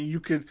 and you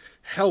could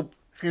help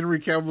Henry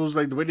Cavill's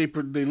the way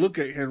they look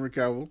at Henry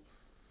Cavill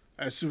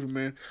as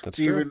Superman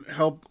to even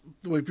help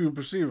the way people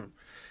perceive him.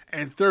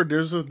 And third,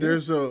 there's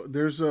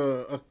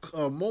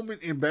a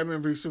moment in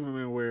Batman v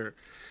Superman where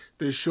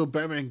they show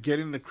Batman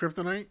getting the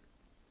kryptonite.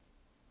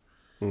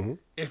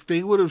 If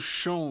they would have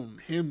shown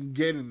him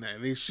getting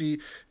that,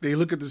 they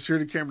look at the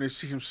security camera, they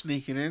see him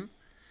sneaking in.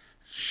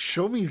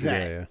 Show me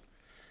that,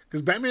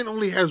 because Batman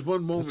only has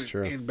one moment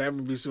in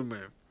Batman v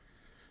Superman,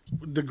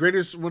 one of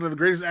the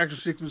greatest action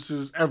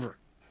sequences ever,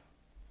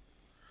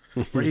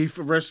 where he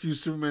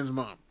rescues Superman's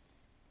mom.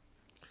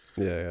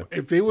 Yeah.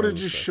 If they would have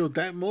just showed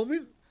that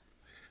moment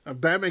of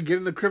Batman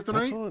getting the kryptonite,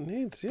 that's all it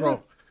needs,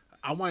 bro.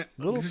 I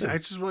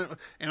just want,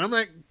 and I'm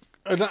like.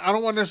 I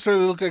don't want to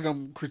necessarily look like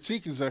I'm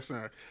critiquing Zack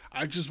Snyder.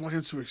 I just want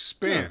him to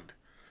expand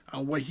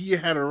on what he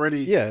had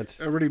already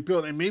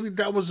built, and maybe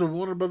that was a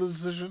Warner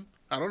Brothers decision.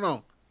 I don't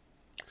know,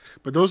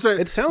 but those are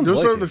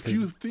the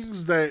few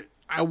things that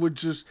I would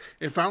just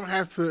if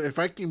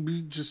I can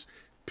be just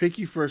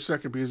picky for a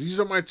second, because these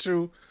are my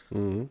two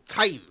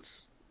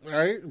titans,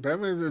 right?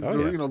 Batman,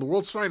 the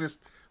world's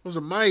finest. Those are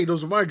my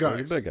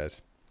guys. Big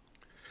guys.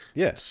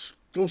 Yes.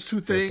 Those two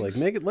things. So it's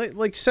make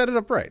it set it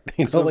up right.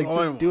 Just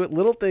do it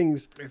little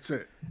things. That's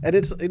it. And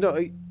it's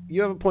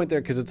you have a point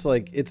there, because it's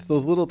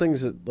those little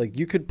things that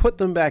you could put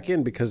them back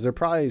in, because they're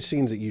probably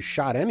scenes that you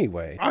shot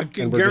anyway. I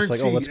can and we're guarantee.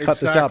 Just let's cut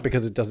this out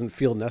because it doesn't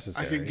feel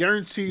necessary. I can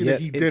guarantee that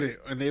he did it,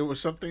 and there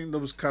was something that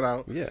was cut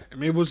out. Yeah.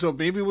 And maybe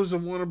it was a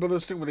Warner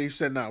Brothers thing where they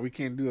said, "No, we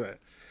can't do that."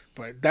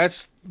 But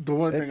that's the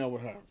one thing I would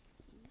have.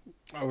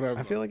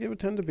 I feel like it would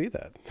tend to be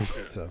that.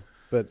 So.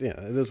 But yeah,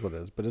 it is what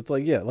it is. But it's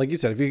like you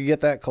said, if you could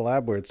get that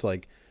collab where it's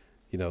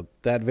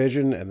that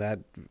vision and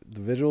the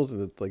visuals,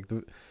 and it's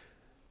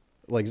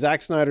like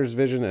Zack Snyder's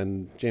vision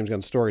and James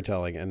Gunn's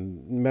storytelling,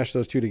 and mesh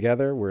those two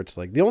together, where it's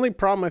like the only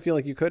problem I feel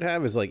like you could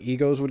have is like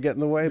egos would get in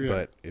the way,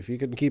 but if you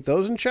can keep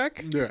those in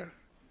check,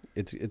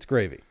 it's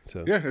gravy.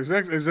 So yeah,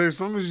 exactly. As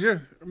long as I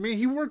mean,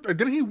 he worked.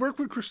 Didn't he work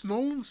with Chris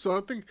Nolan? So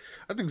I think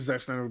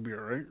Zack Snyder would be all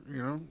right.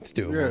 You know, it's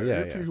doable. Yeah,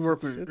 I think he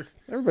worked with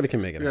everybody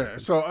can make it. Yeah. Happen.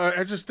 So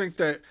I just think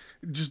that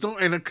just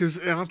don't and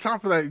on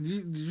top of that,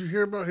 did you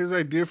hear about his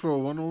idea for a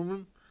Wonder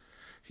Woman?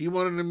 He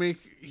wanted to make.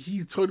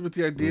 He toyed with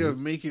the idea of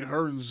making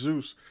her and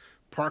Zeus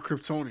part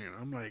Kryptonian.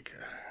 I'm like.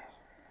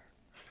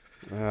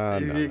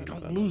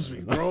 Don't lose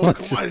me, bro.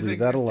 Come on, leave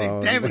that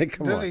alone. Damn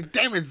it,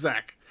 damn it,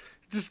 Zach.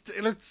 Just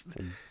let's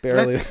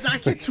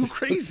not get too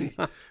crazy.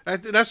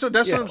 That's what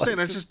I'm saying.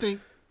 I just think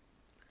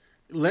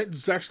let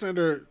Zack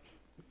Snyder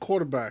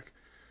quarterback,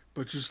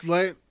 but just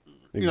let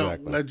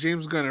let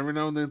James Gunn every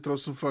now and then throw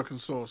some fucking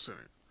sauce in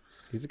it.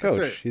 He's a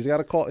coach. He's got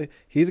to call.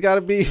 He's got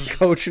to be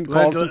coach and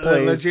call some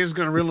plays. Let James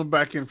Gunn reel him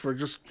back in for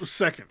just a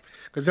second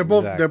because they're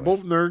both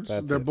nerds.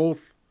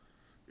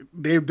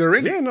 They're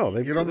in it. Yeah, no,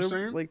 you know what I'm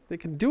saying? Like they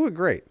can do it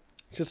great.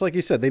 It's just like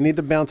you said, they need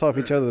to bounce off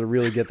each other to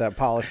really get that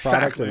polished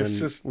product, and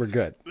then we're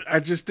good. I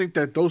just think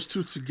that those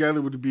two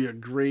together would be a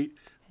great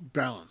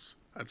balance.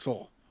 That's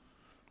all.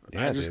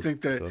 Yeah, I just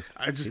think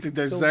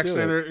that Zack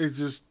Snyder is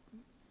just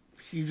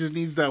he just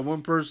needs that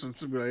one person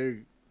to be like, hey,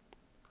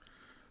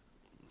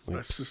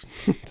 that's just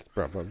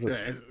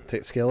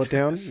scale it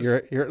down.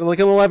 You're like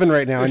an 11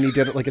 right now, and you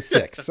did it like a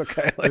 6.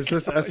 Okay, that's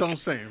what I'm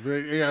saying.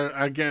 But yeah,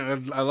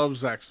 again, I love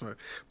Zack Snyder,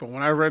 but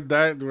when I read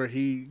that where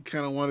he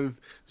kind of wanted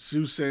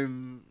Zeus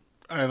and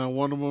a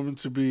Wonder Woman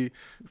to be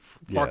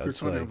Parker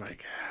Tony, I'm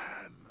like,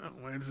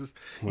 no, it's just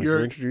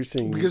you're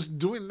introducing because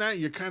doing that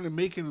you're kind of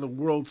making the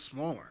world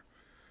smaller.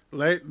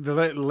 Let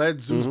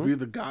Zeus be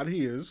the god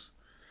he is.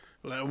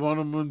 Let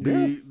Wonder Woman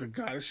be the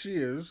goddess she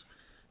is.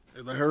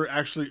 Let her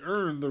actually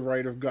earn the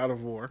right of God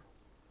of War.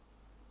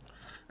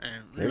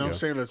 And you know what I'm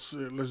saying?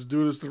 Let's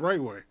do this the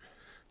right way.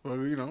 Well,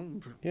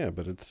 yeah,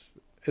 but it's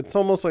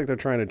almost like they're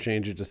trying to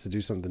change it just to do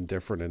something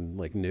different and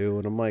like new.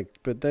 And I'm like,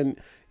 but then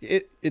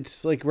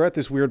it's like we're at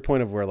this weird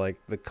point of where like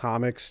the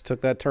comics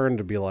took that turn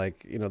to be like,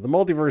 the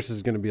multiverse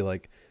is going to be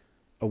like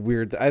a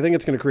weird. I think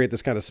it's going to create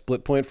this kind of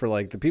split point for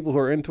like the people who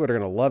are into it are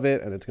going to love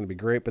it and it's going to be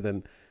great. But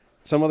then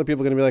some other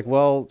people are going to be like,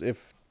 well,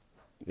 if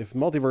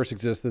multiverse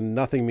exists, then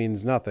nothing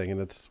means nothing,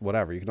 and it's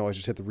whatever. You can always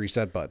just hit the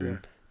reset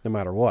button, no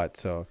matter what.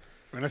 So,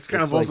 and that's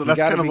kind of also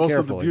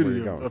the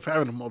beauty of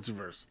having a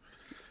multiverse.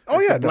 Oh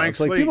yeah, it's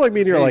like people like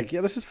me are like, yeah,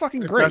 this is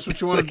fucking great. That's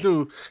what you want to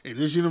do in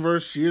this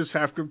universe. She is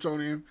half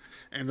Kryptonian,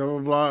 and blah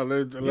blah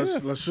blah.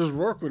 Let's just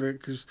work with it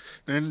because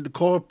then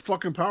call her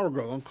fucking Power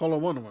Girl. Don't call her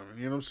Wonder Woman.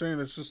 You know what I'm saying?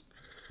 It's just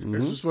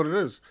what it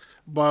is.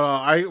 But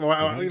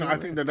I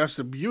think that's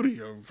the beauty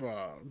of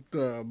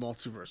the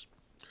multiverse.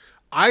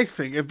 I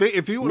think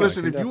if you want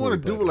to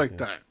do it like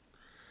that,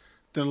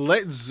 then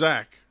let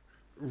Zach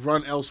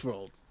run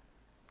Elseworld,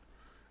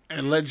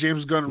 and let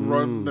James Gunn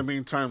run the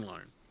main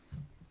timeline.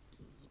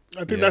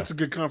 I think that's a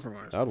good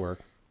compromise. That'd work.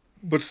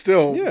 But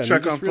still,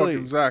 check on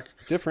fucking Zach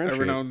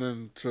every now and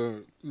then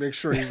to make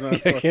sure he's not.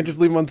 I can't just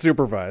leave him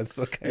unsupervised.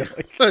 Okay,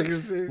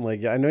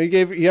 I know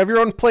you have your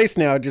own place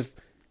now. Just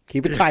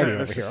keep it tight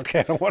over here,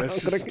 okay?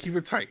 Just keep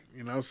it tight.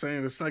 You know what I'm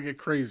saying? Let's not get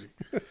crazy.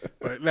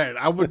 But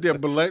I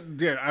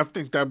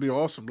think that'd be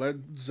awesome. Let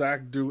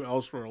Zach do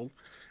Elseworld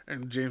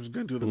and James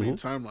Gunn do the main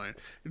timeline.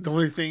 The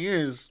only thing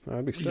is,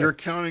 you're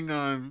counting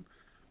on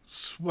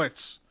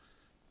Sweats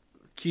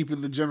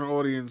keeping the general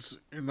audience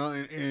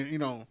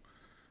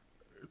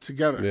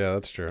together. Yeah,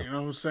 that's true. You know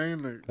what I'm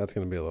saying? Like, that's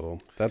going to be a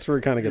little. That's where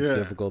it kind of gets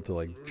difficult to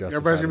like justify.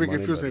 Everybody's gonna be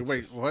confused. Like,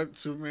 wait, what?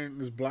 Superman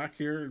is black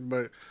here,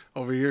 but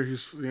over here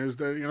he's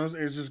dead.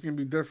 It's just gonna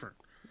be different.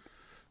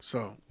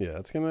 So yeah,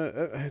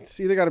 it's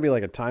either got to be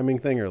like a timing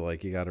thing or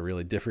like you got to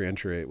really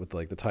differentiate with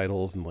like the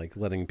titles and like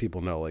letting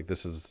people know like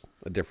this is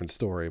a different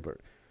story. But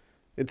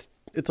it's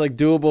like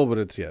doable, but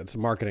it's a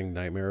marketing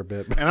nightmare a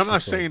bit. And I'm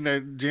not saying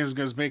that James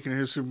Gunn's making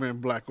his Superman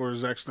black or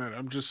Zack Snyder.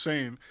 I'm just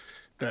saying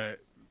that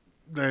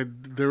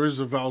there is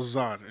a Val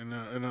Zod in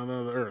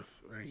another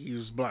Earth, and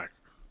he's black.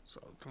 So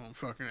don't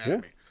fucking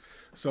at me.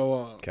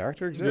 So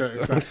character exists.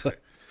 Yeah,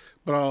 exactly.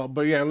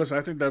 But yeah, listen,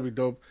 I think that'd be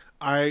dope.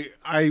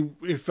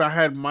 If I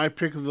had my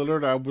pick of the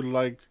litter, I would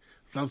like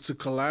them to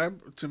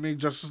collab to make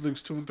Justice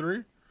Leagues 2 and 3.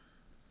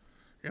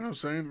 You know what I'm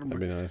saying? That'd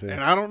be nice. Yeah.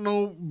 And I don't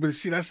know, but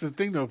see, that's the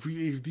thing though. If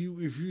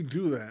you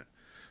do that,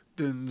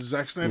 then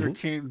Zack Snyder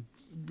can't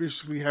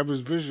basically have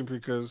his vision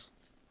because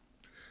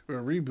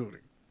we're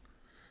rebooting.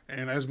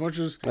 And as much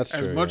as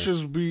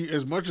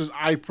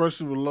I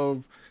personally would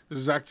love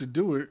Zack to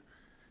do it,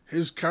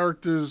 his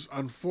characters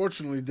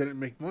unfortunately didn't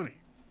make money.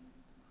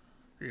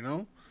 You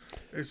know,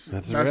 that's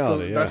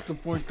reality. That's the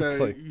point that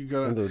like, you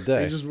got.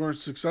 They just weren't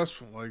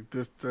successful. Like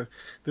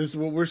this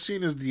what we're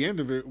seeing is the end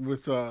of it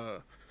with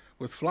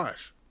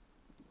Flash.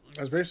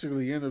 That's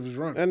basically the end of his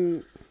run.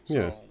 And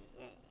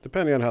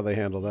depending on how they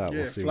handle that,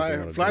 we'll see.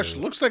 Flash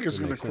looks like it's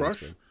going to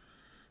crush.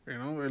 You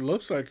know, it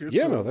looks like it's.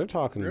 Yeah, they're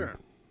talking. Yeah.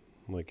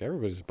 Like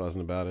everybody's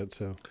buzzing about it,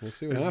 so we'll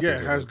see what happens. Yeah,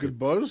 it has good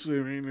buzz. I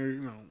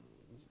mean,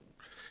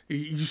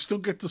 you still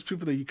get those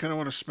people that you kind of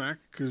want to smack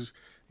because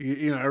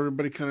you know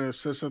everybody kind of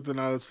says something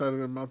outside of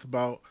their mouth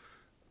about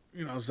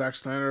Zack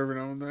Snyder every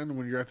now and then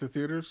when you're at the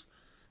theaters.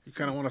 You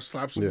kind of want to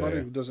slap somebody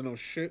who doesn't know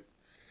shit,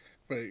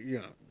 but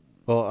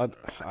Well,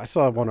 I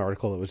saw one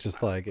article that was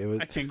just like it was.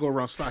 I can't go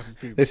around slapping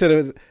people. They said it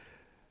was.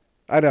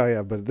 I know,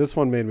 yeah, but this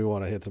one made me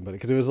want to hit somebody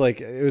because it was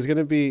like it was going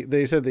to be.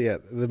 They said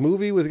that the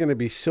movie was going to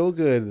be so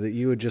good that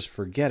you would just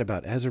forget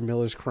about Ezra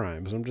Miller's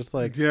crimes. I'm just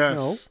like, yes,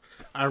 no.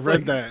 I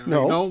read that.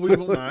 No, we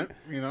will not.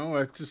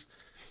 I just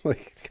like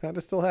it kind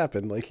of still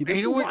happened. Like he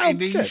did and wild then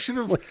shit. you should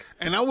have.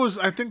 And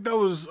I think that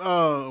was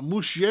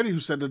Muschietti who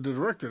said that the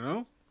director.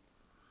 No.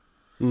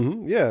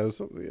 Mm-hmm. Yeah,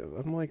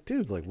 I'm like,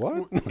 dude, like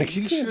what? Like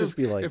you can't just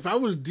be like. If I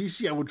was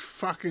DC, I would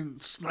fucking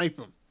snipe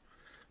him.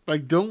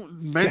 Like,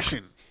 don't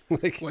mention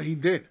what he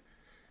did.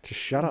 Just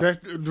shut up.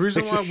 The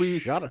reason why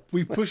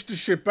we pushed the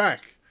shit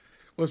back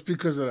was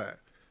because of that.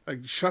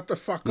 Like, shut the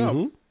fuck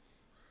up.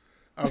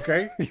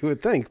 Okay? You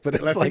would think, but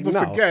it's Let like, people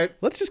no. forget.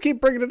 Let's just keep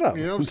bringing it up.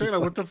 You know what I'm saying?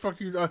 Like, what the fuck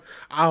you...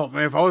 oh,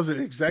 man, if I was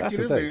an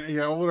executive, and,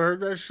 I would have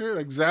heard that shit.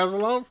 Like,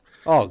 Zaslav.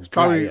 Oh, he's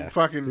probably God, yeah.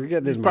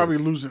 fucking... He's probably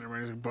losing it,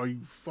 right? He's like, bro,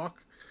 you fuck.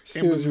 As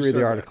soon as you read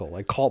the article,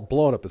 like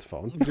blowing up his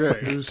phone. Yeah,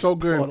 it was so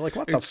good. Like,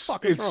 what the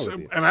fuck is wrong with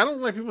you? And I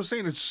don't like people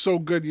saying it's so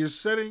good. You're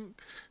setting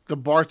the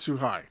bar too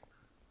high.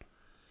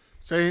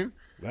 Saying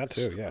that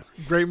too, yeah.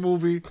 Great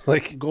movie.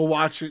 Like, go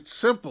watch it.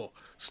 Simple.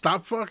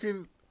 Stop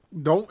fucking.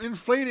 Don't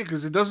inflate it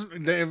because it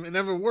doesn't. It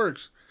never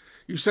works.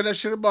 You said that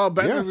shit about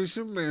Batman v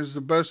Superman is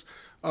the best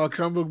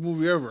comic book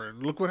movie ever,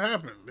 and look what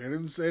happened. They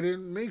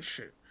didn't make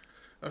shit.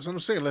 That's what I'm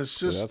saying. Let's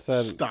just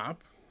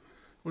stop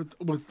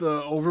with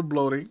the over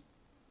bloating.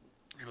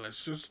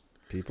 Let's just.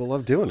 People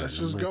love doing it. Let's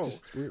just go.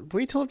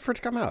 Wait till it for it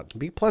to come out.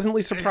 Be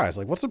pleasantly surprised.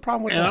 Like, what's the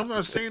problem with that? And I'm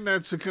not saying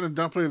that to kind of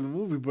downplay the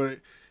movie, but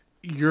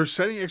you're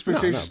setting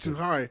expectations too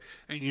high,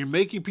 and you're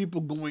making people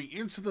going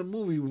into the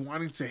movie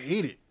wanting to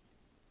hate it.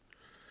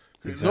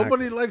 Exactly.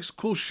 Nobody likes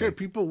cool shit.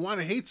 People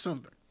want to hate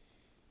something.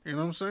 You know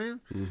what I'm saying?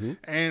 Mm-hmm.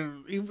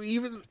 And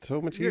even it's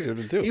so much easier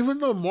to do. Even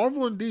though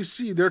Marvel and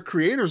DC, their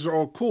creators are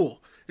all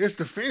cool, it's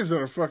the fans that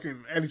are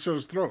fucking at each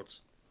other's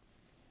throats.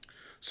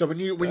 So when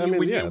you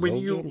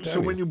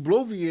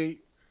bloviate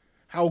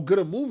how good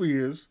a movie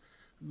is,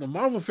 the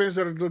Marvel fans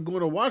that are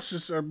going to watch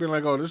this are being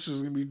like, "Oh, this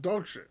is gonna be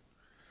dog shit."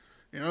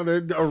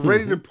 They're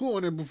ready to poo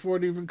on it before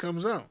it even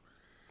comes out.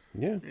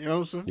 Yeah, you know what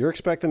I'm saying? You're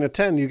expecting a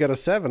 10, you get a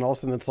 7. All of a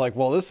sudden, it's like,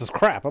 "Well, this is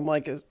crap." I'm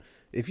like,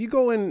 if you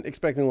go in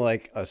expecting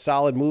like a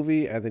solid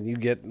movie and then you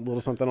get a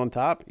little something on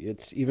top,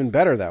 it's even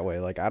better that way.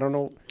 Like I don't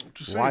know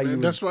why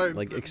you expect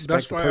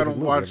a perfect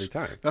movie every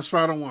time. That's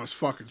why I don't watch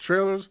fucking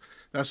trailers.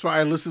 That's why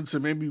I listen to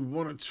maybe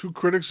one or two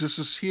critics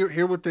just to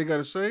hear what they got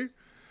to say,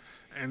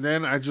 and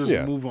then I just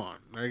move on.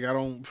 Like I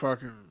don't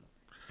fucking,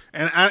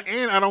 and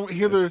I don't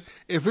hear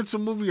if it's a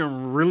movie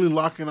I'm really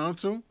locking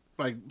onto,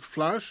 like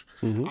Flash,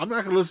 I'm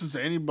not gonna listen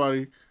to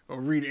anybody or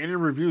read any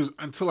reviews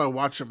until I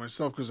watch it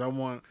myself because I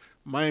want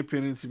my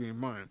opinion to be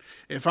mine.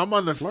 If I'm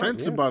on the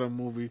fence about a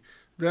movie,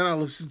 then I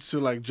listen to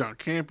like John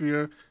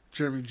Campea,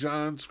 Jeremy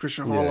Jahns,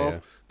 Christian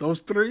Harloff,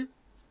 those three.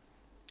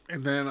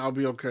 And then I'll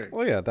be okay.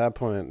 Well, yeah, at that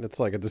point, it's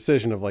like a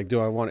decision of like,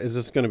 is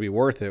this going to be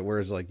worth it?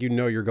 Whereas like,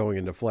 you're going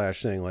into Flash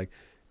saying like,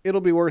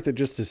 it'll be worth it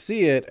just to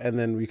see it. And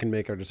then we can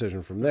make our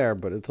decision from there.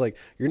 But it's like,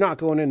 you're not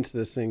going into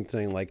this thing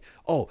saying like,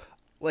 oh,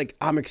 like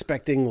I'm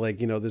expecting like,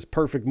 this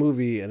perfect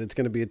movie and it's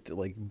going to be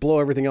like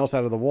blow everything else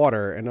out of the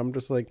water. And I'm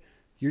just like,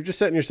 you're just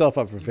setting yourself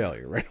up for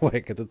failure right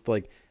away. Cause it's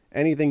like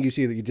anything you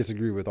see that you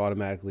disagree with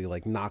automatically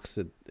like knocks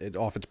it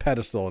off its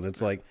pedestal. And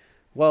it's like,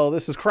 well,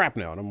 this is crap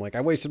now. And I'm like,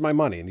 I wasted my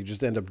money. And you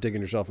just end up digging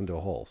yourself into a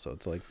hole. So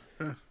it's like,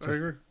 I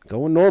agree.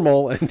 Going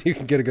normal and you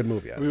can get a good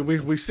movie out of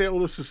it. We say all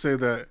this to say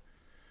that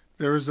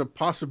there is a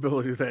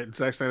possibility that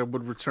Zack Snyder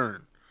would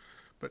return.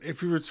 But if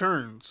he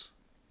returns,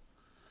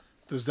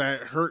 does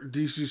that hurt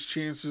DC's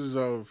chances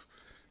of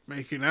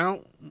making out?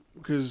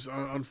 Because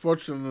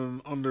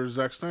unfortunately, under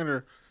Zack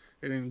Snyder,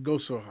 it didn't go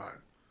so high.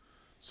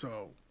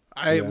 So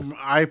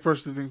I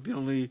personally think the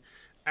only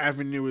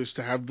avenue is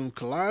to have them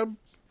collab.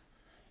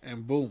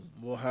 And boom,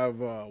 we'll have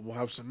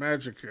some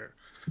magic here.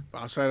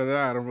 But outside of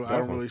that, I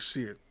don't really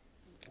see it.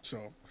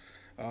 So,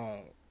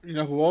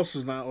 who else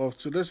is not off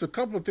to? There's a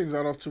couple of things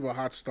not off to a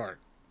hot start.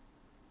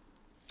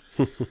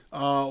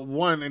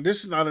 One, and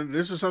this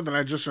is something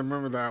I just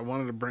remembered that I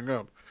wanted to bring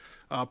up.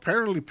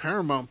 Apparently,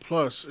 Paramount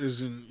Plus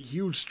is in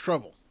huge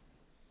trouble.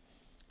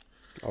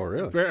 Oh,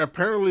 really?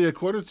 Apparently,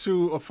 according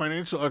to a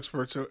financial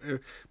expert,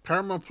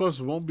 Paramount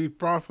Plus won't be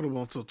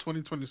profitable until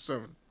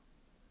 2027.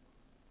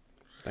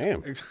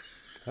 Damn.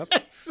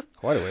 That's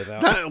quite a ways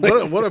out.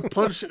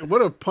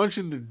 What a punch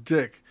in the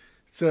dick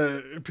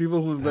to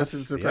people who invest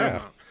into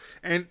Paramount.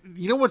 And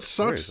you know what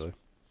sucks? Seriously.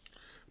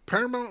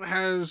 Paramount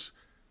has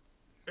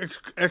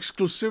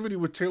exclusivity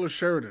with Taylor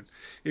Sheridan.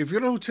 If you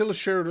know who Taylor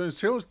Sheridan is,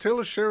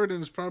 Taylor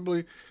Sheridan is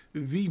probably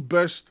the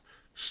best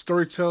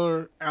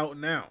storyteller out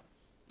now.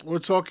 We're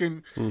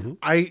talking.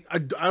 I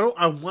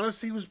want to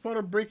say he was part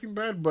of Breaking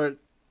Bad, but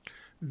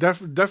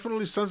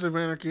definitely Sons of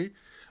Anarchy.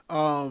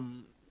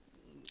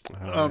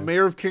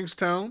 Mayor of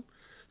Kingstown,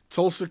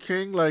 Tulsa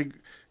King, like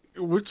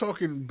we're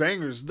talking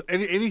bangers.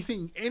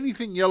 Anything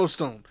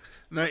Yellowstone.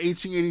 Not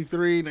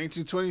 1883,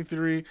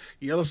 1923,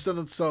 Yellowstone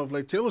itself.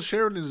 Like, Taylor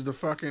Sheridan is the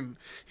fucking,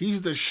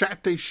 he's the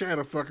shat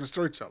of fucking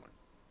storytelling.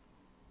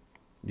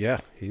 Yeah,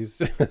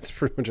 that's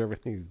pretty much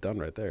everything he's done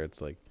right there. It's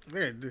like,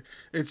 man,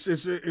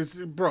 it's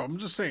bro. I'm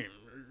just saying,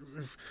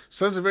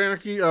 Sons of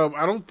Anarchy.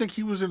 I don't think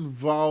he was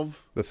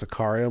involved. The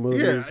Sicario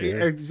movies.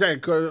 Yeah,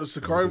 exactly.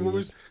 Sicario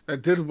movies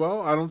that did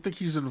well. I don't think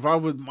he's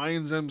involved with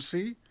Mayans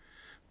MC,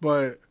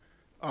 but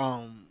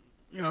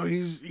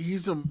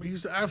he's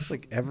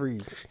like every.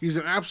 He's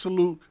an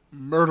absolute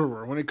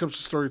murderer when it comes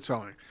to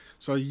storytelling.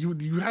 So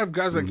you have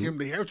guys like him.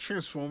 They have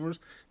Transformers.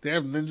 They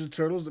have Ninja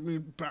Turtles. I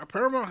mean,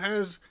 Paramount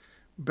has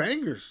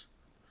bangers.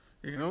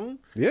 Yeah.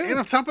 And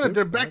on top of that,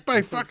 they're backed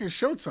by fucking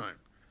Showtime.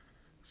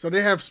 So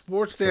they have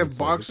sports. They have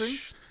boxing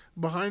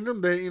behind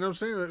them. They, you know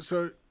what I'm saying.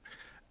 So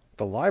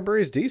the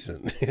library's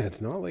decent. It's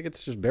not like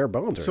it's just bare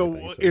bones.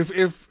 So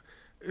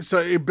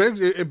it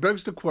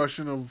begs the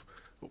question of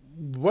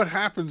what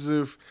happens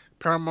if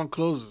Paramount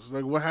closes?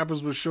 Like, what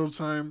happens with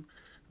Showtime?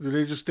 Do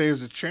they just stay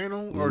as a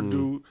channel,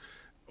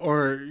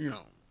 or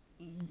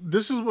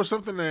this is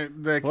something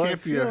that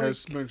Campia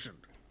has mentioned.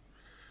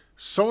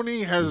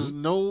 Sony has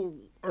no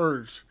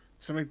urge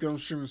to make their own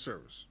streaming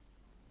service.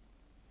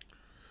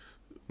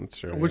 That's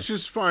true. Which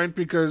is fine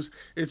because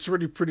it's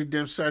already pretty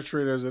damn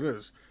saturated as it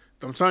is.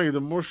 I'm telling you, the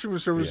more streaming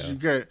services you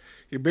get,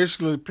 you're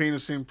basically paying the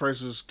same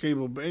price as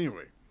cable. But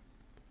anyway,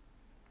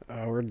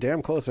 we're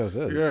damn close as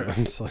is. Yeah.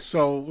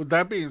 So with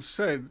that being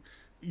said,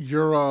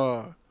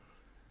 you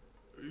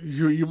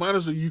might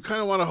as well. You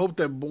kind of want to hope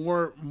that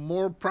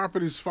more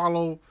properties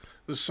follow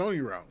the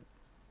Sony route.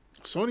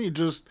 Sony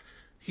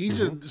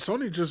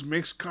just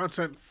makes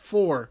content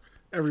for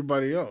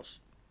everybody else.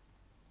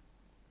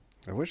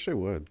 I wish they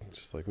would.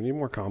 Just like, we need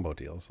more combo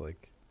deals.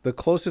 Like, the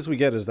closest we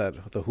get is the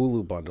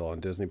Hulu bundle on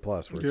Disney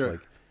Plus, where it's like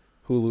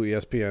Hulu,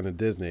 ESPN, and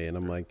Disney. And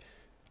I'm like,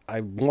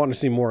 I want to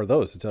see more of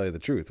those, to tell you the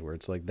truth, where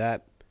it's like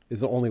that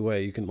is the only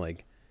way you can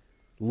like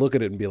look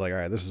at it and be like, all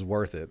right, this is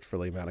worth it for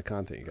the amount of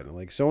content you get. And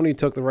like, Sony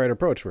took the right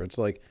approach, where it's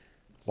like,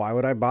 why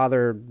would I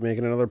bother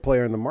making another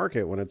player in the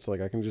market when it's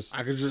like I can just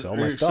sell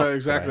my stuff?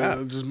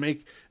 Exactly. Just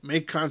make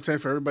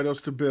content for everybody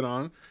else to bid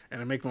on,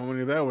 and make more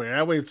money that way.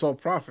 That way, it's all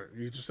profit.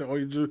 You just say, all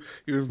you do,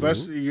 you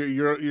invest.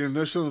 Your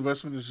initial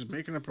investment is just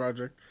making a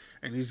project,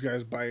 and these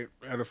guys buy it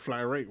at a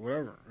flat rate,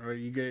 whatever. Right?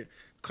 You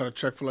cut a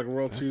check for like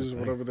royalties or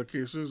whatever the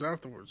case is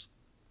afterwards.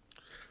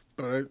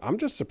 But I'm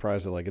just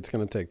surprised that like it's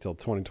going to take till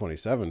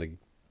 2027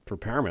 for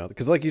Paramount,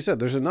 because like you said,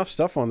 there's enough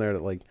stuff on there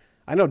that like.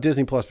 I know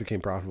Disney Plus became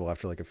profitable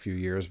after like a few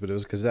years, but it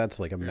was because that's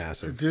like a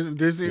massive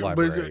Disney.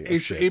 library But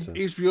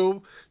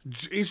HBO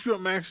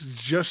Max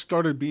just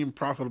started being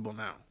profitable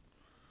now.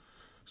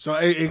 So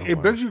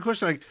it begs you a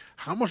question, like,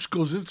 how much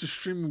goes into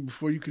streaming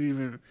before you could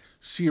even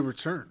see a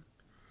return?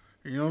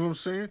 You know what I'm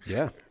saying?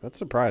 Yeah, that's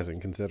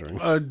surprising considering.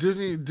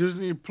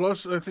 Disney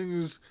Plus, I think,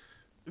 is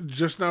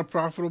just not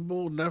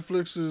profitable.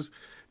 Netflix is.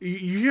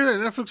 You hear that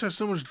Netflix has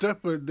so much debt,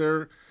 but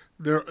they're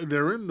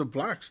in the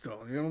black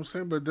still. You know what I'm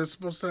saying? But they're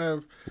supposed to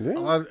have a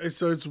lot.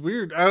 So it's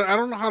weird. I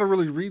don't know how to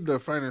really read the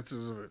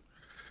finances of it.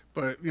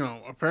 But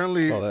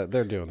apparently,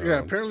 they're doing that. Yeah,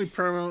 apparently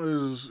Paramount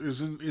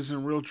is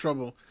in real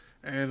trouble,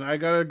 and I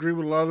gotta agree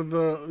with a lot of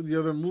the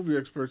other movie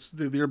experts.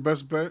 Their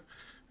best bet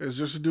is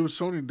just to do what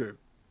Sony did,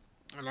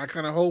 and I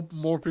kind of hope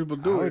more people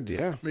do it.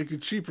 Yeah, make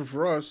it cheaper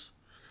for us,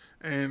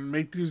 and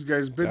make these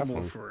guys bid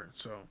more for it.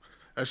 So,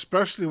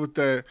 especially with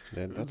that,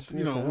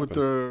 with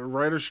the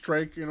writer's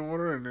strike in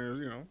order, and there's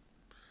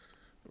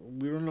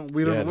we don't know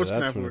what's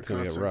going to happen with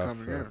content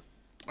coming in.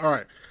 All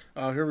right,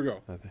 here we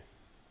go.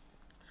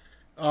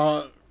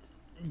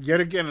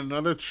 Yet again,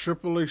 another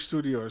AAA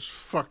studio has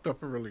fucked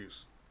up a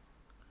release.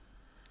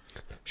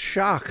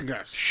 Shock.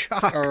 Yes.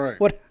 Shock. All right.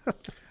 What?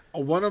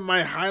 One of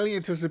my highly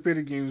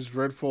anticipated games,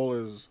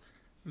 Redfall, is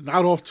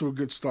not off to a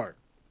good start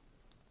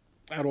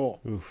at all.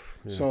 Oof,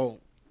 yeah. So,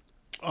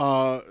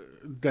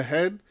 the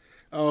head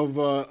of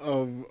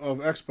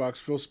Xbox,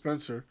 Phil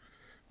Spencer,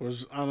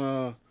 was on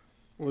a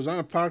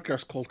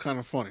podcast called Kind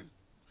of Funny.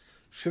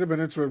 Should have been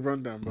into a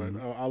rundown, but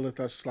I'll let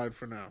that slide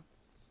for now.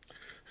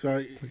 So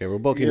okay, we'll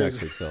book you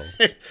next week, Phil.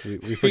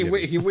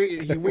 He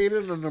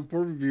waited on the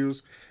poor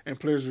reviews and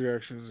players'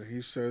 reactions, and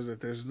he says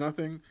that there's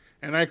nothing,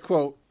 and I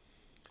quote,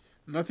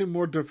 "nothing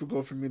more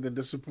difficult for me than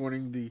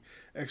disappointing the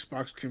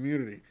Xbox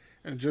community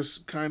and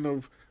just kind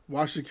of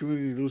watch the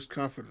community lose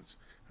confidence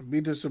and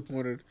be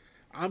disappointed.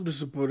 I'm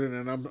disappointed,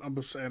 and I'm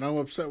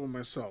upset with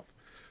myself."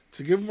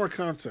 To give more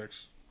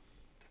context,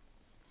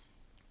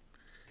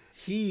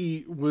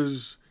 he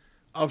was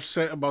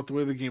upset about the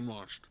way the game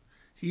launched.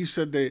 He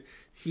said that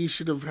he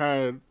should have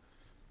had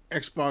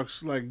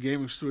Xbox like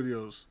gaming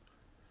studios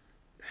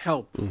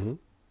help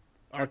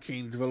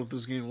Arcane develop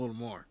this game a little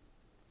more.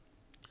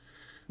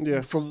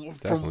 Yeah, from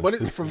what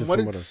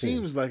it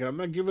seems like, I'm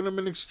not giving them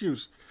an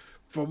excuse.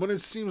 From what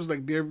it seems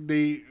like,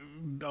 they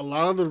a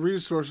lot of the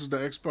resources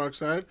that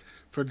Xbox had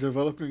for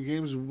developing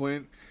games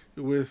went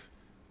with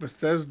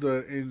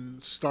Bethesda in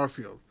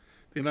Starfield.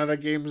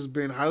 That game has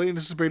been highly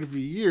anticipated for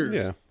years.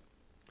 Yeah.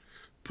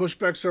 pushed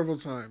back several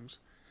times.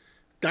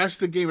 That's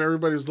the game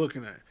everybody's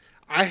looking at.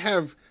 I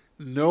have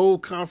no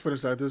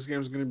confidence that this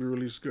game is going to be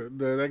released good.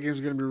 That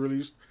game's going to be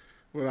released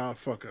without a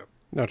fuck up.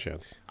 No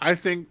chance. I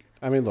think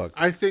look.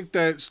 I think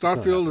that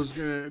Starfield is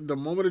going to, the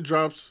moment it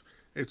drops,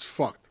 it's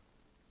fucked.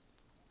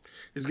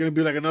 It's going to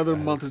be like another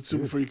month or two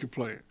before you can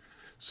play it.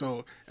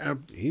 So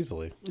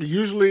easily.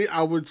 Usually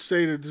I would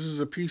say that this is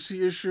a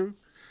PC issue,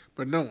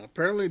 but no.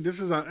 Apparently this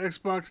is on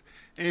Xbox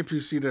and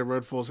PC that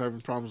Redfall's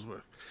having problems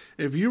with.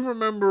 If you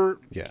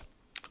remember,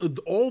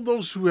 all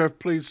those who have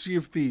played Sea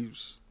of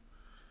Thieves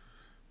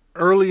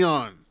early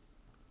on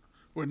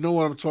would know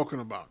what I'm talking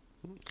about.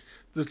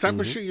 The type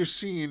of shit you're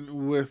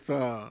seeing with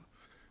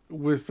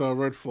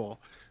Redfall.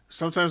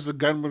 Sometimes the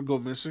gun would go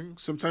missing.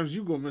 Sometimes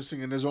you go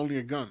missing and there's only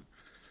a gun.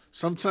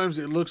 Sometimes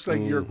it looks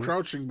like you're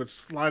crouching but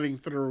sliding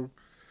through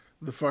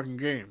the fucking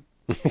game.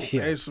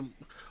 Yeah. There's some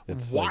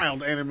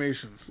wild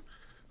animations.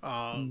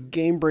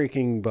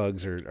 Game-breaking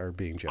bugs are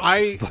being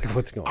judged. Like,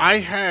 what's going on? I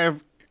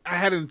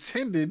had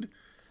intended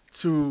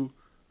to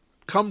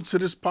come to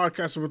this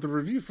podcast with a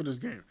review for this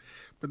game,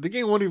 but the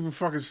game won't even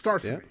fucking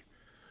start for me.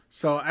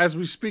 So as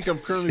we speak, I'm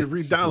currently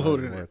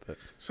re-downloading it.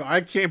 So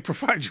I can't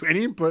provide you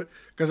any input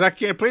because I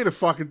can't play the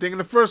fucking thing in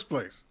the first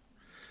place.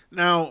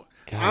 Now,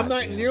 I'm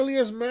not nearly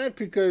as mad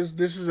because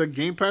this is a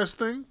Game Pass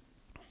thing.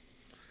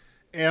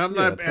 And I'm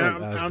not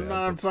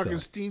on fucking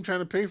Steam trying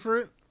to pay for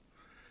it.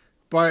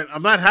 But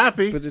I'm not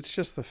happy. But it's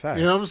just the fact.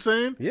 You know what I'm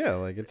saying?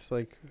 Yeah,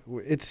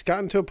 it's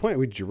gotten to a point.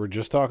 We were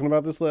just talking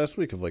about this last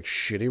week of like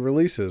shitty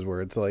releases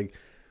where it's like,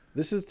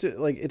 this is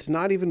it's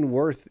not even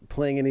worth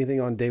playing anything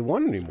on day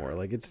one anymore.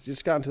 Like, it's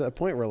just gotten to that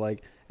point where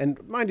like,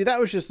 and mind you, that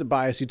was just the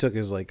bias you took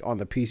as like on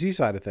the PC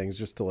side of things,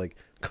 just to like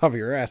cover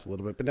your ass a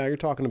little bit. But now you're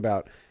talking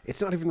about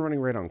it's not even running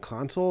right on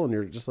console, and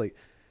you're just like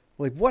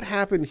what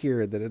happened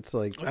here that it's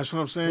like. That's what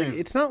I'm saying. Like,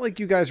 it's not like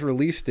you guys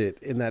released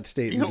it in that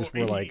state and just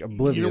were like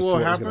oblivious to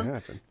what was going to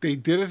happen. They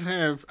didn't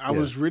have. I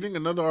was reading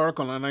another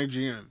article on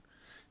IGN.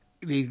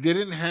 They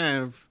didn't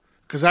have,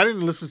 because I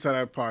didn't listen to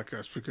that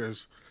podcast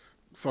because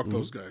fuck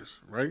those guys,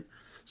 right?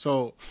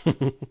 So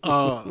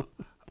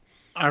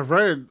I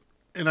read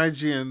in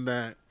IGN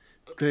that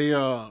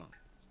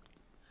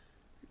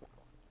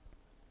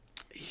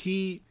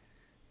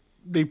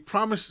they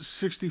promised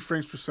 60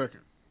 frames per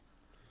second,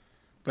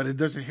 but it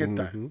doesn't hit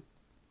that.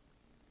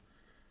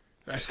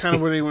 That's kind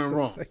of where they went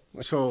wrong.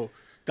 So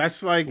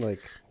that's like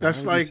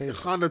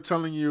Honda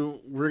telling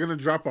you we're gonna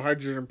drop a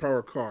hydrogen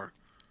powered car,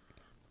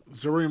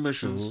 0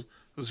 emissions,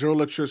 0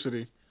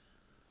 electricity.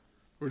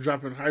 We're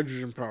dropping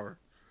hydrogen power.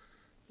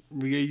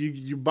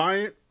 You buy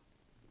it,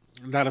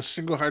 not a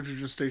single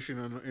hydrogen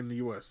station in the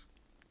U.S.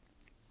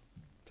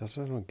 That's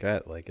what I don't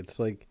get. Like, it's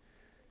like,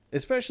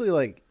 especially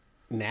like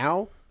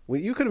now,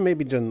 you could have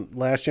maybe done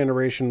last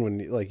generation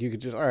when like you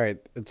could just, all right,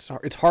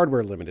 it's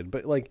hardware limited,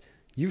 but like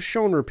you've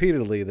shown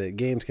repeatedly that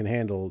games can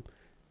handle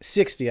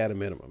 60 at a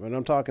minimum. And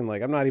I'm talking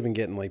like, I'm not even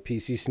getting like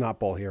PC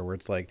snotball here where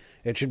it's like,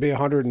 it should be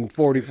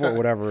 144,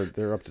 whatever.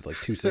 They're up to like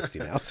 260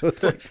 now. So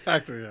it's like,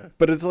 exactly, yeah.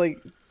 But it's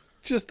like,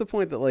 just the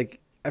point that like,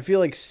 I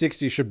feel like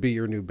 60 should be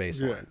your new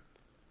baseline. Yeah.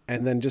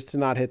 And then just to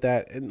not hit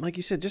that, and like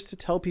you said, just to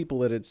tell people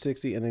that it's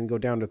 60 and then go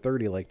down to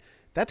 30, like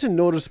that's a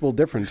noticeable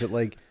difference that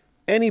like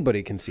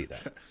anybody can see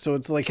that. So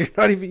it's like you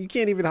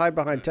can't even hide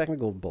behind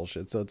technical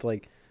bullshit. So it's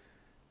like,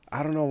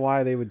 I don't know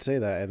why they would say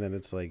that. And then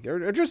it's like,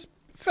 or just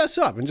fess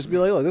up and just be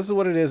like, look, this is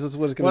what it is. This is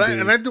what it's going to be.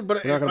 And I do,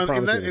 but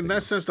in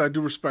that sense, I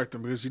do respect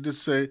him because he did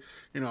say,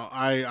 you know,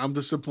 I'm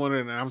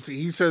disappointed, and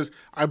he says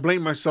I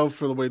blame myself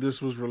for the way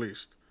this was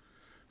released.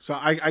 So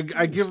I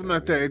give him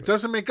that there. It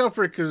doesn't make up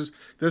for it because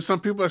there's some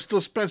people that still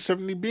spent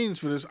 70 beans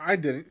for this. I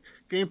didn't.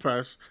 Game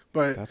Pass.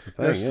 But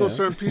there's still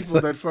certain people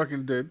that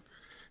fucking did.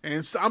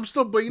 And I'm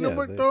still, but you know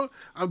what though?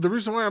 The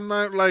reason why I'm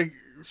not like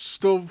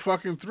still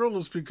fucking thrilled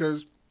is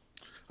because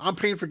I'm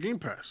paying for Game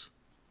Pass.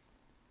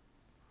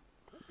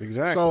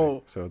 Exactly.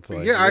 So it's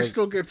like, I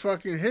still get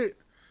fucking hit.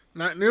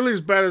 Not nearly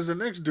as bad as the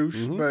next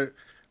douche, but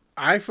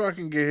I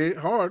fucking get hit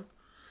hard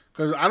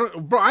because I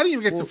didn't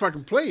even get to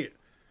fucking play it.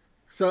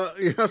 So,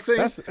 you know what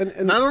I'm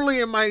saying? Not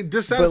only am I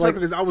dissatisfied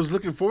because I was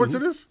looking forward to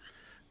this,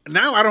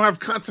 now I don't have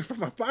content for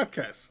my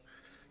podcast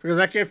because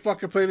I can't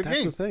fucking play the game.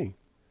 That's the thing.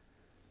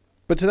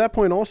 But to that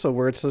point also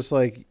where it's just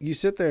like, you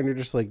sit there and you're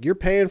just like, you're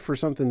paying for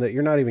something that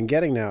you're not even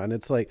getting now. And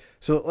it's like,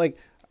 so like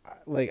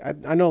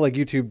I know like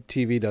YouTube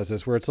TV does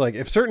this where it's like,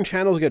 if certain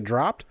channels get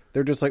dropped,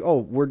 they're just like, oh,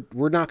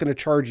 we're not going to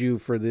charge you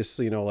for this,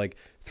 you know, like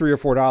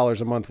 $3 or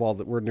 $4 a month while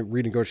we're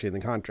renegotiating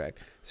the contract.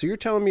 So you're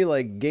telling me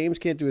like games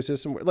can't do a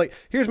system where, like,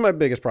 here's my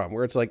biggest problem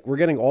where it's like, we're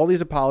getting all these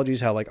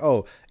apologies, how like,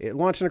 oh, it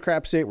launched in a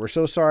crap state. We're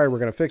so sorry. We're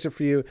going to fix it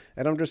for you.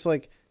 And I'm just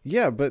like,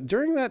 yeah, but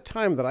during that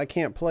time that I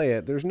can't play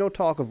it, there's no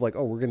talk of like,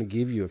 oh, we're going to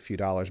give you a few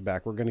dollars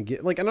back. We're going to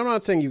get like, and I'm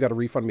not saying you got to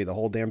refund me the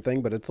whole damn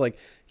thing, but it's like,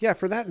 yeah,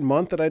 for that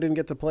month that I didn't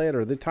get to play it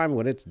or the time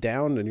when it's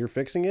down and you're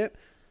fixing it,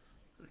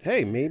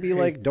 hey, maybe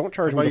like don't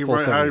charge me the full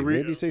 70.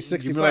 Maybe say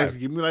 65.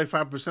 Give me like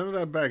 5% of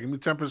that back. Give me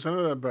 10%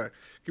 of that back.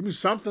 Give me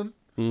something.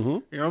 You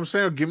know what I'm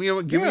saying? Give me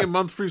a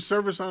month free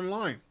service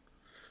online.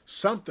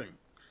 Something.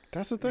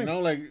 That's the thing. You know,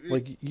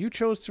 like you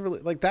chose to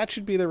like that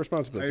should be their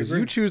responsibility because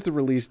you choose the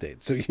release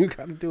date, so you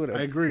got to do it.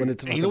 I agree. When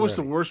it's and you know what's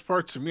ready. the worst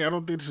part to me? I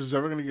don't think this is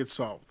ever going to get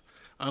solved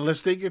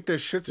unless they get their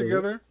shit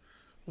together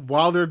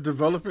while they're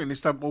developing and they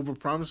stop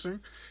overpromising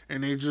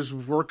and they just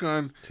work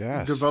on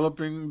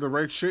developing the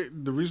right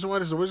shit. The reason why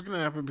this is always going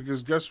to happen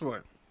because guess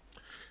what?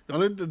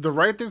 The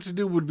right thing to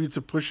do would be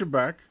to push it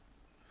back.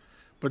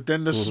 But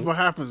then this is what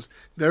happens.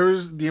 There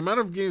is the amount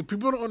of games.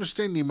 People don't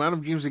understand the amount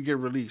of games that get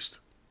released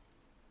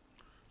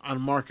on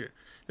market.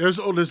 There's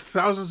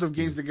thousands of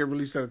games that get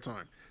released at a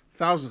time.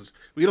 Thousands.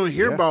 We don't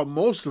hear about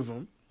most of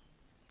them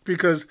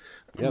because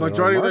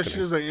majority of that shit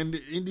is like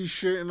indie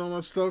shit and all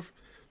that stuff.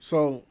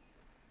 So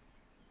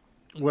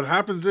what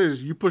happens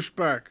is you push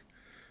back.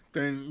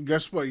 Then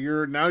guess what?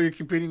 You're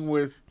competing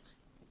with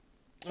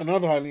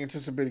another highly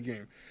anticipated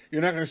game.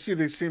 You're not going to see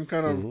the same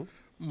kind of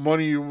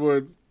money you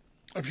would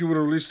if you would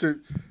have released it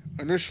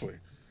initially.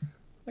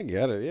 I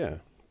get it, yeah.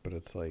 But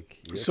it's like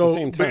at the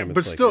same time,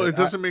 but still, it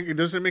doesn't make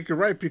it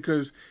right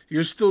because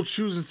you're still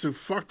choosing to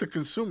fuck the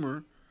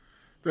consumer,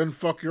 then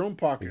fuck your own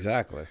pockets.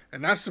 Exactly,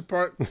 and that's the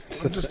part.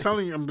 I'm just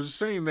telling you. I'm just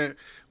saying that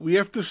we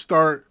have to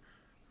start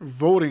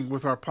voting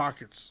with our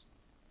pockets.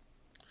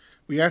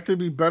 We have to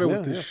be better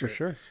with this shit. For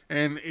sure.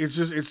 And it's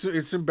just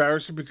it's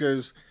embarrassing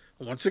because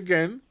once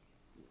again,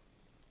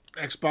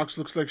 Xbox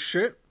looks like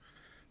shit.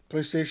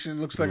 PlayStation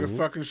looks like a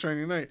fucking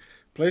shiny knight.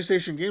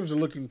 PlayStation games are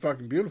looking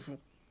fucking beautiful.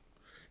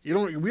 We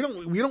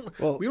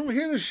don't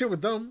hear this shit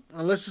with them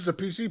unless it's a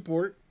PC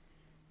port.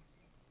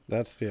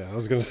 That's I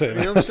was gonna say you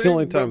know that's the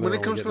only time when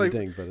it comes to like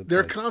dinged, but it's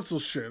their like, console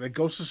shit. Like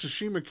Ghost of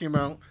Tsushima came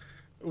out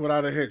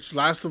without a hitch.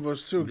 Last of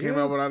Us 2 came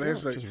out without a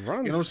hitch. Like, you know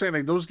what I'm saying?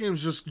 Like those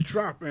games just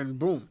drop and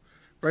boom,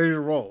 ready to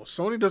roll.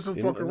 Sony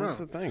doesn't fuck around. That's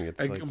the thing.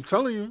 It's like, I'm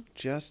telling you,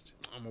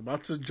 I'm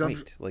about to jump.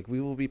 Wait. Like we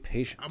will be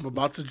patient. I'm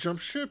about to jump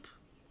ship.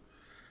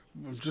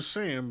 I'm just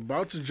saying, I'm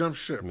about to jump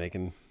ship.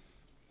 Making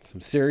some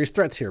serious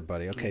threats here,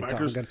 buddy. Okay, I'm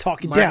going to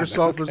talk you down.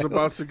 Microsoft is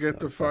about to get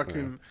the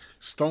fucking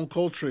Stone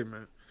Cold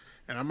treatment,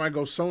 and I might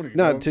go Sony.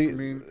 No,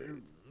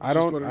 I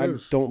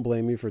don't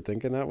blame you for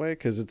thinking that way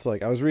because it's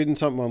like I was reading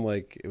something on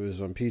it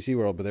was on PC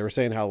World, but they were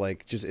saying how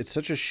it's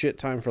such a shit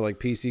time for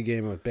PC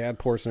gaming with bad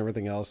ports and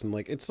everything else, and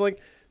it's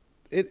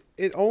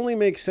it only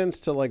makes sense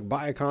to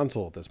buy a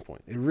console at this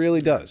point. It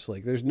really does.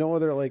 There's no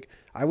other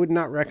I would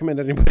not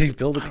recommend anybody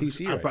build a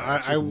PC right now.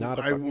 It's just not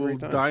a fucking will great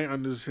time. die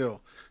on this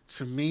hill.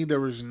 To me,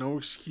 there is no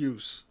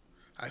excuse.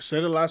 I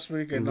said it last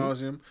week ad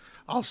nauseum.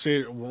 I'll say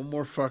it one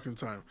more fucking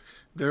time.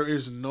 There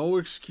is no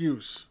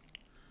excuse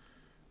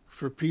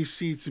for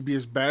PC to be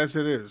as bad as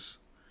it is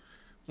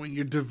when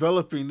you're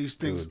developing these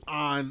things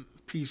on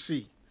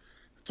PC.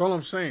 That's all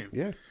I'm saying.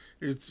 Yeah,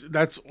 that's all I'm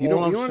saying. You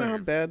want to know how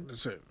bad?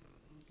 That's it.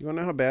 You want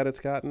to know how bad it's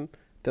gotten?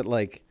 That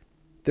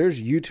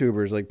there's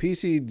YouTubers,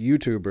 PC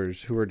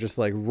YouTubers, who are just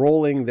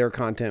rolling their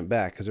content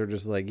back because they're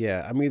just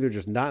I'm either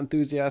just not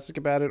enthusiastic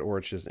about it or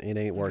it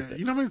ain't worth it.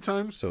 You know how many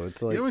times? So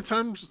it's you know how many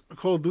times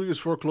Call of Duty has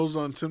foreclosed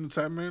on Tim the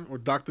Tap Man or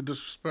Dr.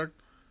 Disrespect?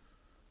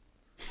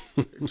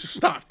 It just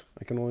stopped.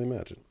 I can only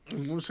imagine. You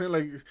know what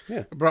I'm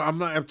saying? Bro,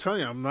 I'm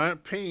telling you, I'm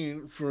not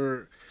paying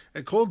for.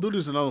 And Call of Duty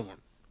is another one.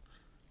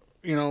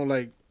 You know,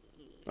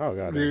 oh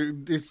god,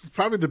 it's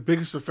probably the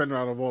biggest offender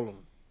out of all of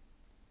them.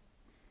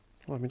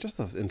 Well, I mean, just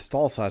the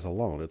install size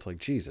alone, it's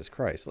Jesus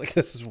Christ.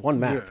 This is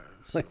one map.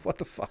 Yeah. What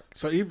the fuck?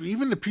 So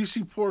even the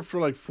PC port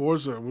for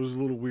Forza was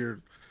a little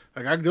weird.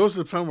 There was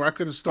a time where I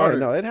couldn't start it.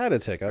 No, it had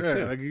its hiccups.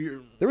 Yeah,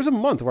 there was a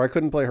month where I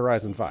couldn't play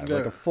Horizon 5,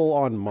 a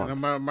full-on month. And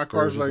my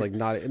car's not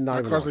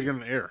my car's in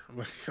the air.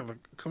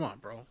 Come on,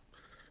 bro.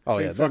 Oh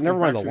yeah, never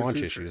mind the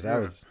launch issues. That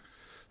was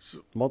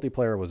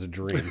multiplayer was a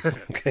dream.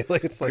 Okay,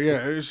 it's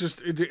it's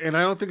just, and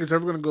I don't think it's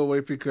ever going to go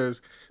away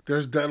because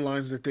there's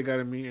deadlines that they got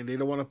to meet, and they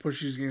don't want to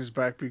push these games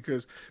back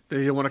because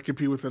they don't want to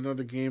compete with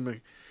another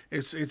game.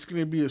 It's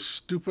going to be a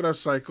stupid ass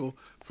cycle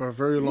for a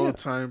very long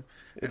time,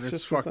 and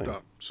it's fucked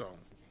up. So,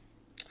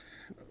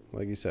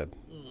 like you said,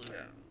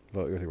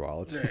 vote with your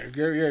wallets.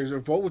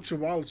 Vote with your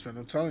wallets, man.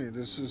 I'm telling you,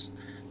 this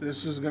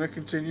is going to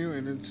continue,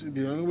 and it's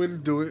the only way to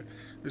do it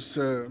is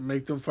to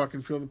make them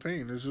fucking feel the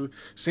pain.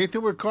 Same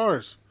thing with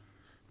cars.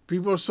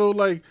 People are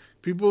so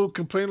people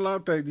complain a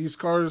lot that these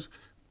cars,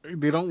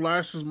 they don't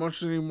last as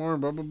much anymore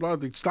and blah blah blah.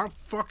 They stop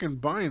fucking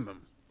buying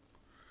them,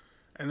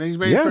 and then these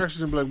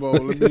manufacturers will be like,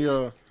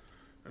 "Well,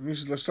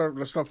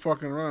 let's stop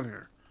fucking around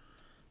here."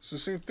 It's the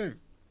same thing.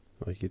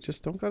 You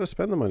just don't gotta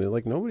spend the money.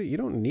 Nobody, you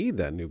don't need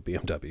that new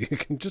BMW. You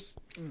can just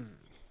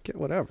get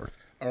whatever.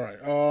 All right.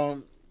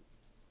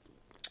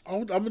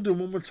 I'm gonna do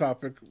one more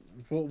topic.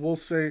 We'll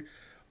say,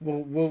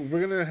 we're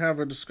gonna have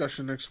a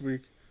discussion next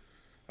week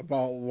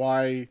about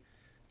why.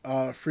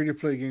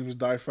 Free-to-play games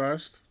die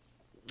fast.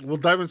 We'll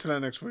dive into that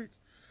next week.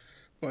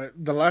 But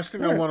the last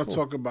thing I want to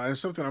talk about is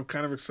something I'm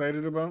kind of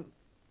excited about.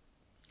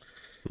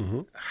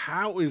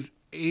 How is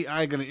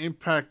AI going to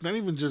impact not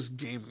even just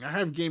gaming? I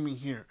have gaming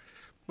here.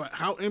 But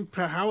how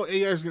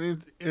AI is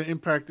going to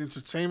impact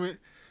entertainment,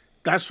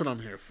 that's what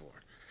I'm here for.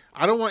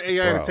 I don't want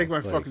AI to take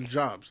my fucking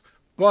jobs.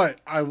 But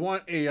I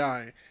want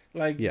AI.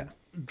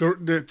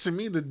 To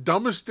me, the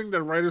dumbest thing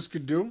that writers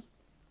could do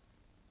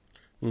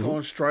go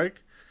on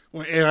strike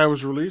when AI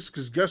was released.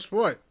 Because guess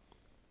what?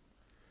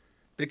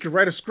 They could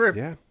write a script.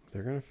 Yeah,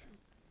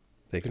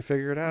 they can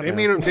figure it out. They now.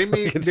 made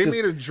It's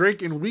made a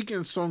Drake and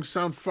Weeknd song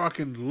sound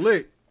fucking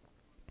lit.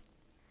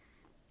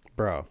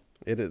 Bro,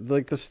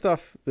 like the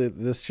stuff that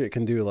this shit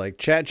can do. Like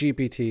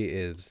ChatGPT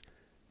is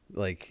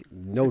like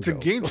no It's a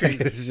joke. game Like,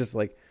 changer. it's just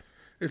like,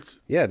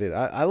 It's yeah, dude.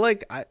 I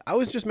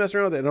was just messing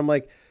around with it, and I'm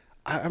like,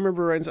 I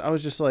remember I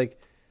was just like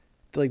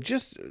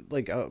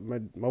my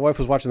wife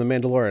was watching The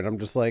Mandalorian. I'm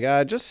just like,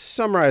 just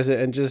summarize it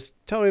and just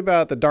tell me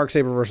about the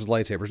Darksaber versus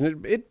lightsabers,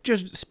 and it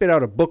just spit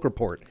out a book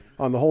report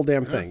on the whole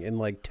damn thing in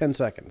like 10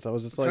 seconds. I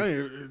was just like,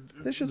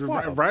 this is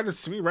wild.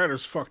 Writers, to me,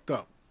 writers fucked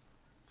up.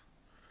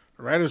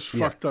 Writers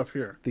fucked up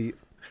here.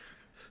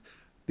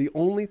 The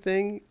only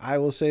thing I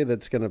will say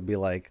that's going to be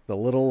like the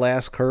little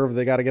last curve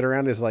they got to get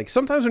around is like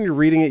sometimes when you're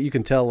reading it, you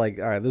can tell like,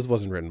 all right, this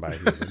wasn't written by a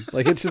human.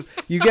 Like it's just,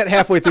 you get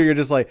halfway through, you're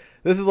just like,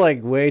 this is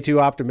like way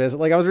too optimistic.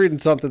 Like I was reading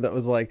something that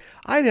was like,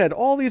 I had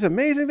all these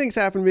amazing things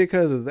happen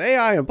because of the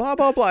AI and blah,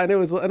 blah, blah. And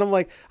I'm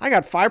like, I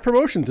got 5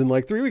 promotions in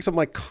like 3 weeks. I'm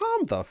like,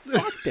 calm the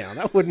fuck down.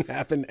 That wouldn't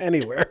happen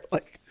anywhere.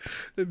 Like,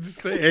 I'm just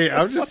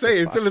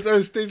saying, until its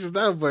early stages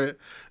now, but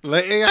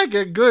let AI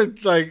get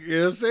good. Like, you know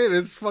what I'm saying?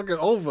 It's fucking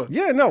over.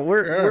 yeah, no,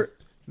 we're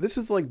this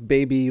is like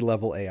baby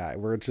level AI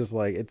where it's just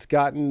like, it's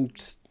gotten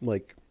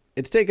like,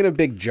 it's taken a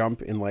big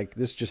jump in like,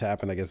 this just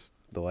happened, I guess,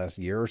 the last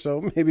year or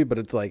so maybe, but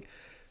it's like,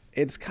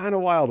 it's kind of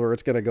wild where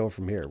it's going to go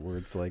from here, where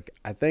it's like,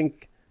 I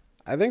think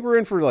we're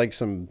in for like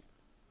some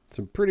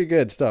pretty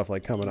good stuff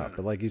like coming up.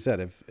 But like you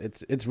said, if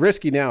it's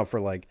risky now for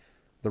like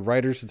the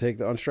writers to take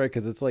the on strike.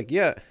 Cause it's like,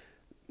 yeah,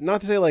 not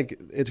to say like,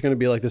 it's going to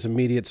be like this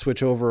immediate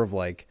switch over of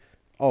like,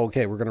 oh,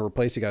 okay, we're going to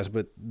replace you guys.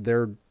 But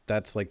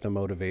that's like the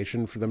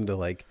motivation for them to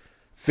like,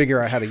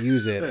 figure out how to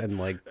use it and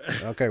like,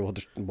 okay,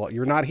 well,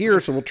 you're not here,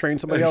 so we'll train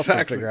somebody else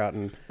to figure out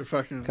and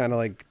kind of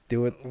like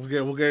do it.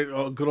 We'll get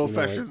good old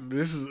fashioned.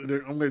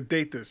 I'm gonna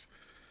date this.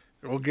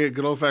 We'll get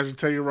good old fashioned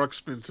Teddy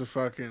Ruxpin to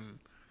fucking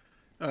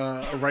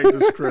write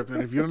the script.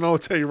 And if you don't know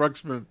Teddy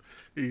Ruxpin,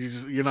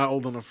 you're not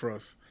old enough for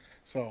us.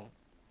 So,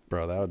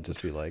 bro, that would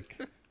just be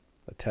like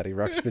a Teddy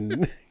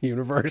Ruxpin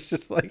universe,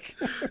 just like.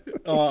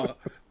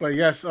 But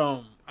yes,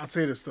 I'll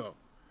say this though.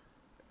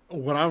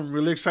 What I'm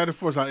really excited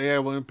for is how AI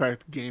will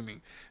impact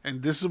gaming.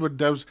 And this is what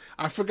devs...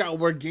 I forgot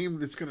where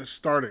game it's going to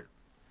start it.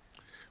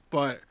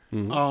 But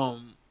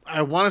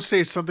I want to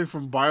say something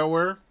from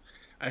BioWare.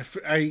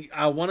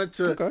 I wanted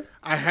to... Okay.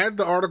 I had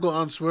the article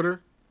on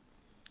Twitter,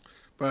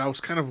 but I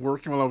was kind of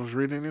working while I was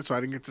reading it, so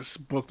I didn't get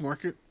to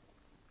bookmark it.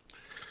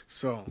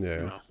 So,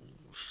 yeah.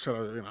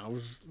 I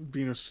was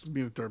being a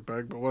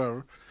dirtbag, but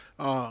whatever.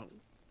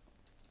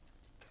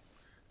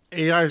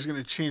 AI is going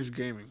to change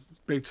gaming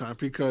big time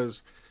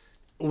because...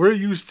 We're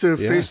used to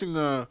facing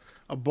a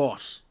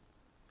boss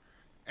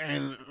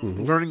and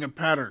learning a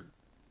pattern.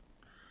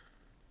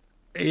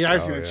 AI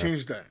is going to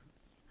change that.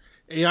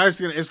 AI is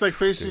going to... It's like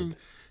facing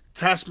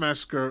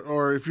Taskmaster,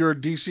 or if you're a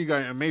DC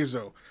guy,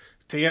 Amazo.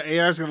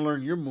 AI is going to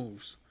learn your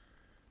moves.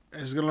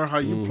 And it's going to learn how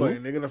you play,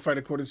 and they're going to fight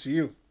according to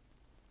you.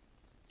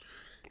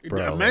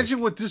 Bro, imagine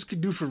what this could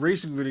do for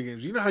racing video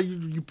games. You know how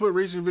you put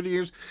racing video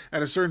games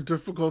at a certain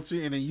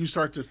difficulty and then you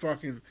start to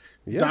fucking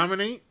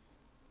dominate?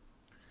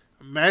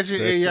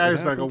 Imagine AI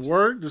is like a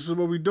word. This is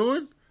what we're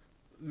doing.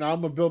 Now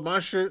I'm gonna build my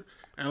shit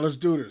and let's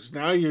do this.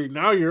 Now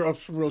you're up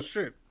for real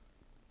shit.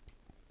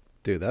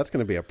 Dude, that's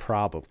gonna be a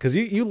problem because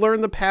you learn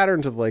the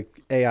patterns of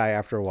like AI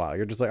after a while.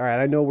 You're just like, all right,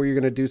 I know where you're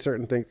gonna do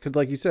certain things because,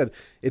 like you said,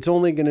 it's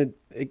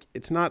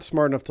not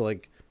smart enough to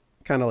like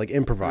kind of like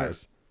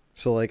improvise. Yeah.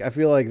 So like I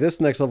feel like this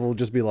next level will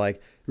just be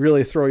like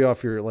really throw you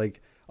off your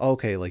like,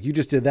 okay, like you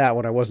just did that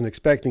when I wasn't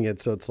expecting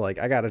it. So it's like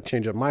I got to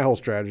change up my whole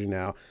strategy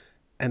now,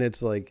 and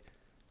it's like.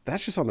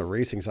 That's just on the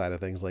racing side of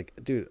things. Like,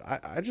 dude,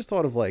 I just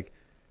thought of like,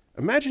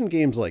 imagine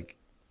games like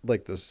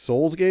the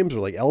Souls games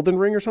or like Elden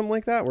Ring or something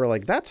like that, where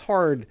like that's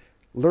hard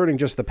learning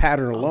just the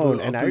pattern alone,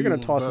 and now you're going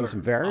to toss in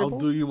some variables. I'll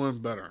do you one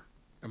better.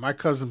 And my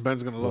cousin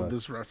Ben's going to love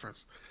this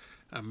reference.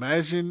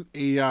 Imagine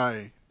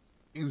AI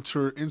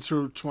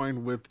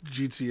intertwined with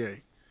GTA.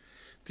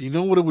 Do you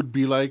know what it would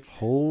be like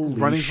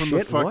running from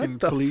the fucking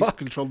police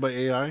controlled by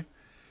AI?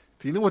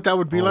 Do you know what that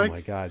would be like? Oh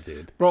my God,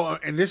 dude. Bro,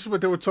 and this is what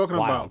they were talking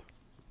about.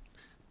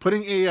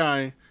 Putting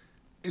AI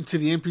into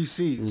the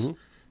NPCs,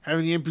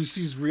 having the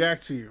NPCs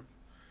react to you,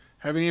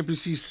 having the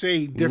NPCs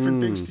say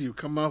different things to you,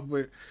 come up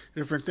with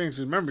different things.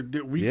 Remember,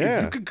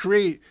 if you could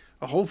create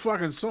a whole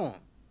fucking song,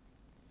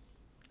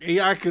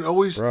 AI could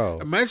always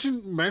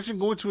imagine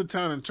going to a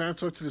town and trying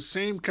to talk to the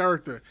same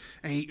character,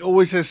 and he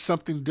always has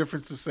something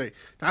different to say.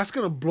 That's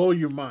gonna blow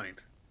your mind.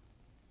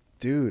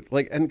 Dude,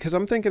 like, and because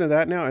I'm thinking of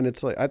that now, and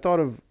it's like I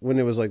thought of when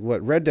it was like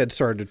what Red Dead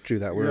started to do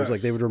that, where it was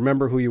like they would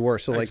remember who you were.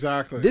 So like,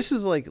 this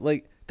is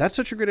like that's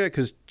such a good idea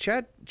because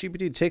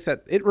ChatGPT takes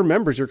that, it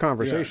remembers your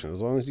conversation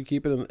as long as you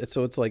keep it in.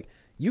 So it's like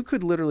you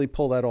could literally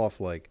pull that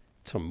off like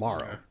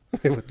tomorrow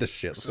with this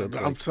shit. So it's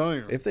I'm telling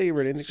you, if they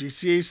were in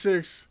GTA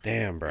 6,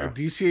 damn bro,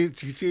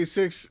 GTA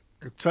 6,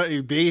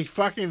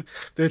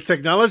 the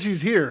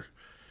technology's here.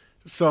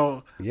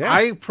 So Yeah.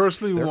 I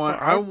personally They're want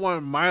fun. I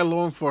want my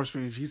law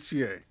enforcement in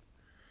GTA,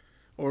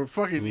 or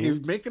fucking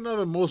if make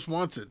another Most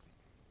Wanted,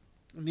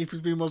 Need for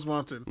Speed Most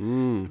Wanted,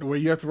 where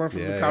you have to run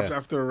from the cops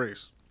after a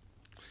race.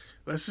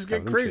 Let's just get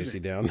Have them chase crazy.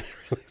 you down.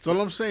 That's all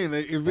I'm saying.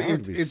 If That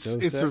would be it's so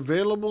it's sick.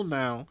 available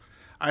now.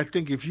 I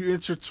think if you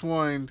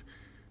intertwined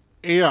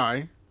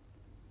AI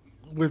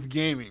with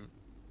gaming,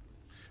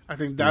 I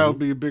think that would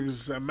be a big.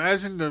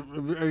 Imagine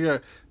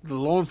the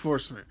law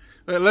enforcement.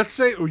 Let's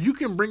say you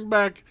can bring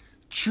back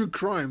true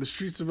crime, the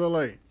streets of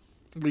LA,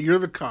 where you're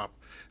the cop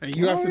and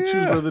you have to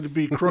choose whether to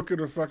be crooked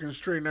or fucking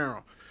straight and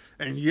narrow,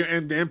 and the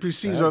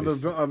NPCs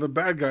are the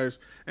bad guys,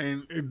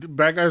 and the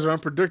bad guys are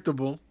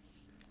unpredictable.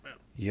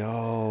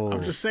 Yo,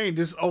 I'm just saying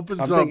this opens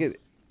I'm up. thinking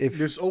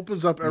This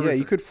opens up everything. yeah,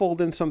 you could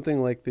fold in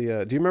something like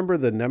the. Do you remember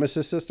the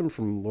Nemesis system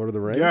from Lord of the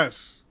Rings?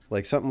 Yes.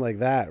 Like something like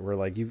that, where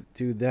like you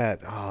do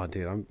that. Oh,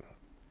 dude,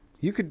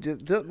 You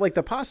could like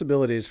the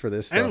possibilities for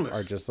this stuff Endless.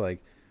 are just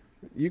like.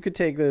 You could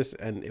take this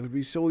and it would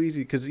be so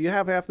easy because you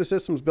have half the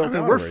systems built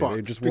out we're already. They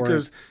fucked just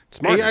because weren't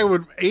smart AI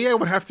enough.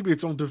 would have to be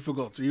its own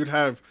difficulty. You'd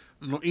have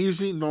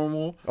easy,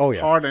 normal, Oh,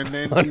 yeah. hard, and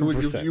then you would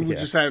 100%,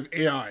 just have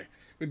AI.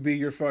 It'd be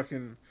your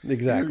fucking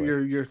Exactly.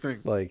 your thing.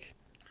 Like,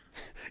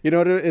 you know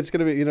what it's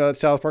gonna be? You know that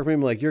South Park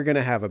meme, like you're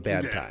gonna have a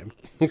bad time.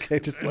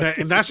 Okay, just like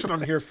And that's what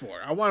I'm here for.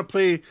 I want to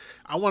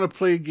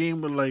play a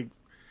game with like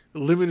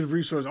limited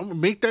resources. I'm gonna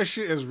make that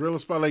shit as real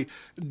as possible. Like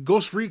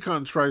Ghost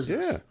Recon tries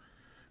this. yeah.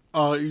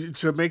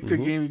 To make the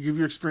game, give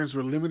you experience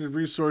with limited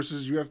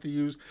resources. You have to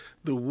use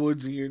the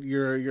woods and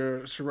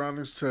your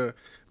surroundings to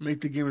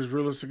make the game as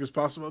realistic as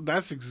possible.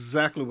 That's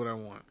exactly what I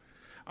want.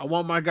 I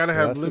want my guy to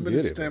have that's the limited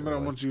beauty of it, stamina.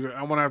 really.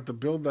 I want to have to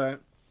build that.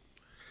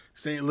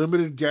 Saying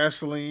limited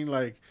gasoline,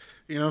 like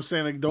you know what I'm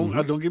saying. Like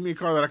don't give me a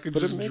car that I could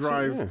But it just makes it,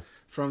 drive yeah.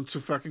 from to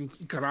fucking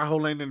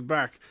Carajo Lane and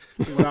back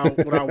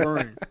without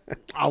worrying.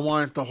 I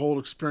want the whole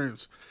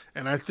experience,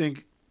 and I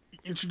think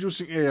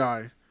introducing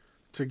AI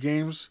to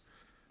games,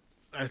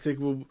 I think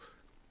will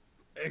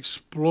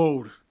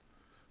explode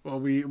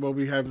what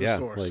we have in Yeah,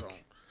 store. like- So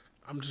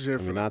I'm just here I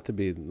for mean, that. not to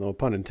be no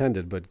pun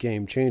intended, but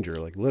game changer,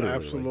 like literally.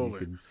 Like,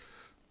 Absolutely. you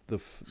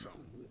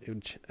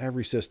could,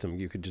 every system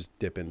you could just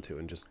dip into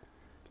and just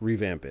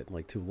revamp it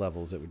like to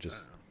levels. It would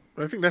just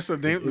I think that's the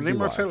name. The it'd name be of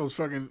our wild. title is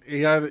fucking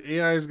AI. The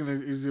AI is gonna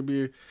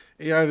be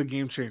AI the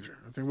game changer.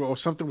 I think or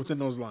something within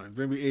those lines.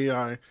 Maybe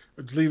AI. Or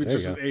leave it There you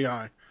just go. as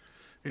AI.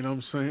 You know what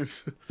I'm saying?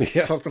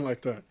 Yeah. Something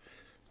like that.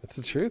 that's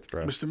the truth,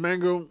 bro. Mr.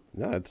 Mango,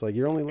 No, it's like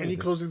you're only any learning.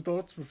 closing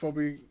thoughts before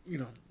we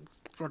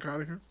fuck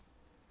out of here?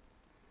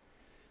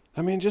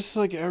 I mean, just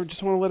like I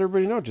just want to let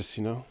everybody know, just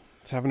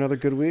let's have another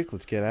good week.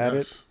 Let's get at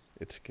Yes.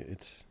 it.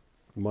 It's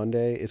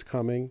Monday is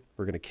coming.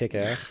 We're gonna kick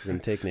ass. We're gonna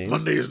take names.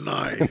 Monday is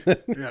 9.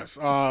 Yes.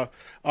 You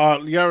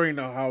already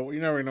know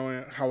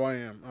how I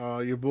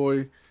am. Your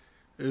boy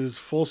is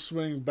full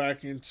swing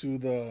back into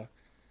the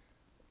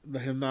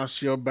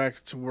gimnasio,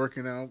 back to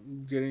working out,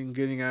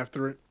 getting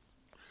after it.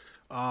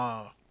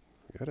 Got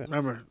it.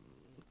 Remember,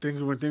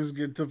 when things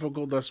get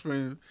difficult, that's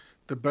when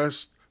the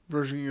best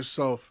version of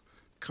yourself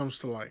comes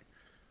to light.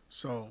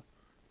 So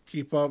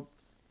keep up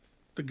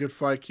the good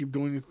fight, keep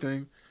doing your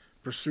thing,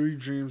 pursue your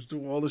dreams,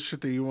 do all the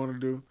shit that you want to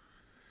do.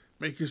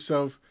 Make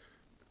yourself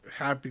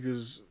happy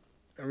because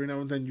every now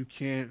and then you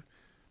can't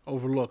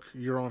overlook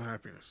your own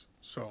happiness.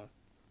 So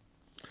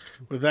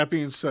with that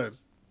being said,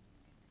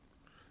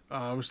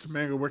 Mr.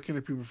 Mango, where can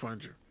the people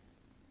find you?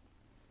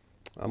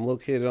 I'm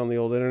located on the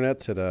old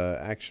internet at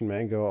Action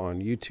Mango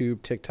on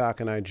YouTube, TikTok,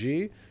 and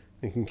IG.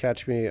 You can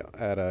catch me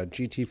at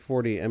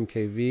GT40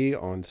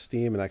 MKV on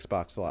Steam and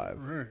Xbox Live.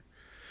 All right.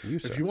 Sir.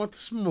 If you want the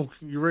smoke,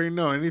 you already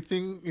know.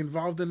 Anything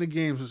involved in the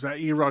games is at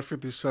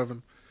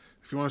erock57.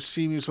 If you want to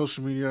see me on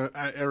social media,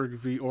 at Eric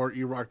V or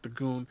erock the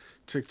Goon,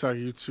 TikTok,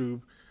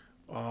 YouTube,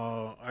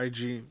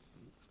 IG,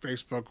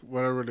 Facebook,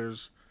 whatever it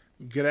is,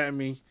 get at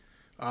me.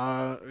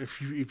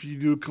 If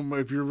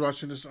you're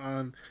watching this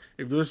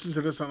if you listen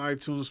to this on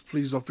iTunes,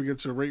 please don't forget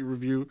to rate,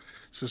 review,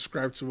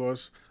 subscribe to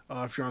us.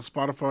 If you're on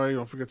Spotify,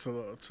 don't forget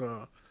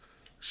to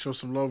show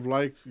some love,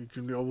 like. You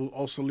can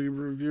also leave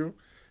a review.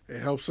 It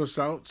helps us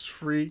out. It's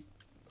free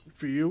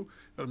for you.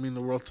 It'll mean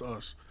the world to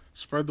us.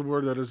 Spread the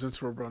word that is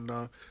into a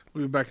rundown.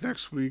 We'll be back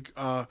next week.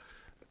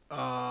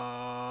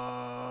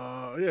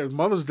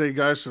 Mother's Day,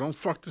 guys, so don't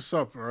fuck this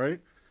up, all right?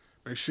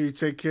 Make sure you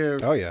take care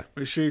of. Oh, yeah.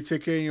 Make sure you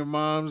take care of your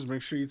moms.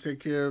 Make sure you take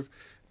care of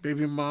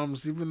baby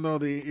moms, even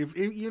though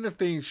even if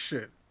they ain't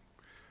shit.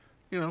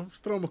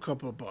 Just throw them a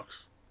couple of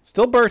bucks.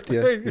 Still birthed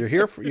you. You're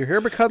here. You're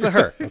here because of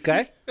her.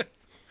 Okay,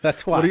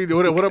 that's why.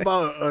 What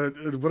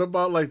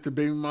about like the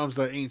baby moms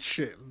that ain't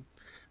shit?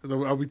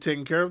 Are we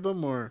taking care of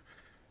them or?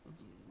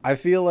 I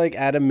feel like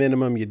at a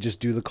minimum, you just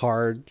do the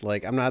card.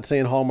 Like I'm not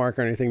saying Hallmark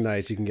or anything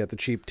nice. You can get the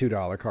cheap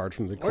 $2 card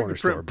from the corner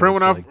store. Print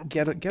one out. Like,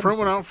 get print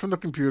one out from the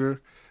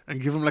computer and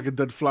give them like a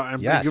dead flower.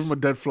 And Yes. give them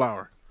a dead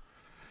flower.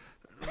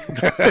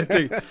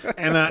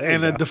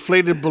 and a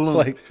deflated balloon,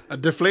 Like- a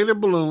deflated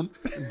balloon,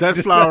 dead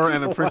flower, That's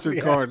and a the printed one,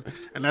 yeah. card,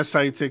 and that's how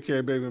you take care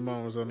of baby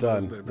mamas on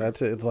Mother's Day. Done. baby.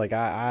 That's it. It's like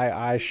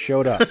I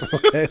showed up.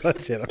 Okay,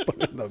 that's it. I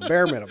put in the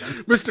bare minimum.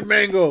 Mr.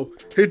 Mango,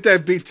 hit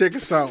that beat, take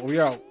us out. We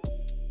out.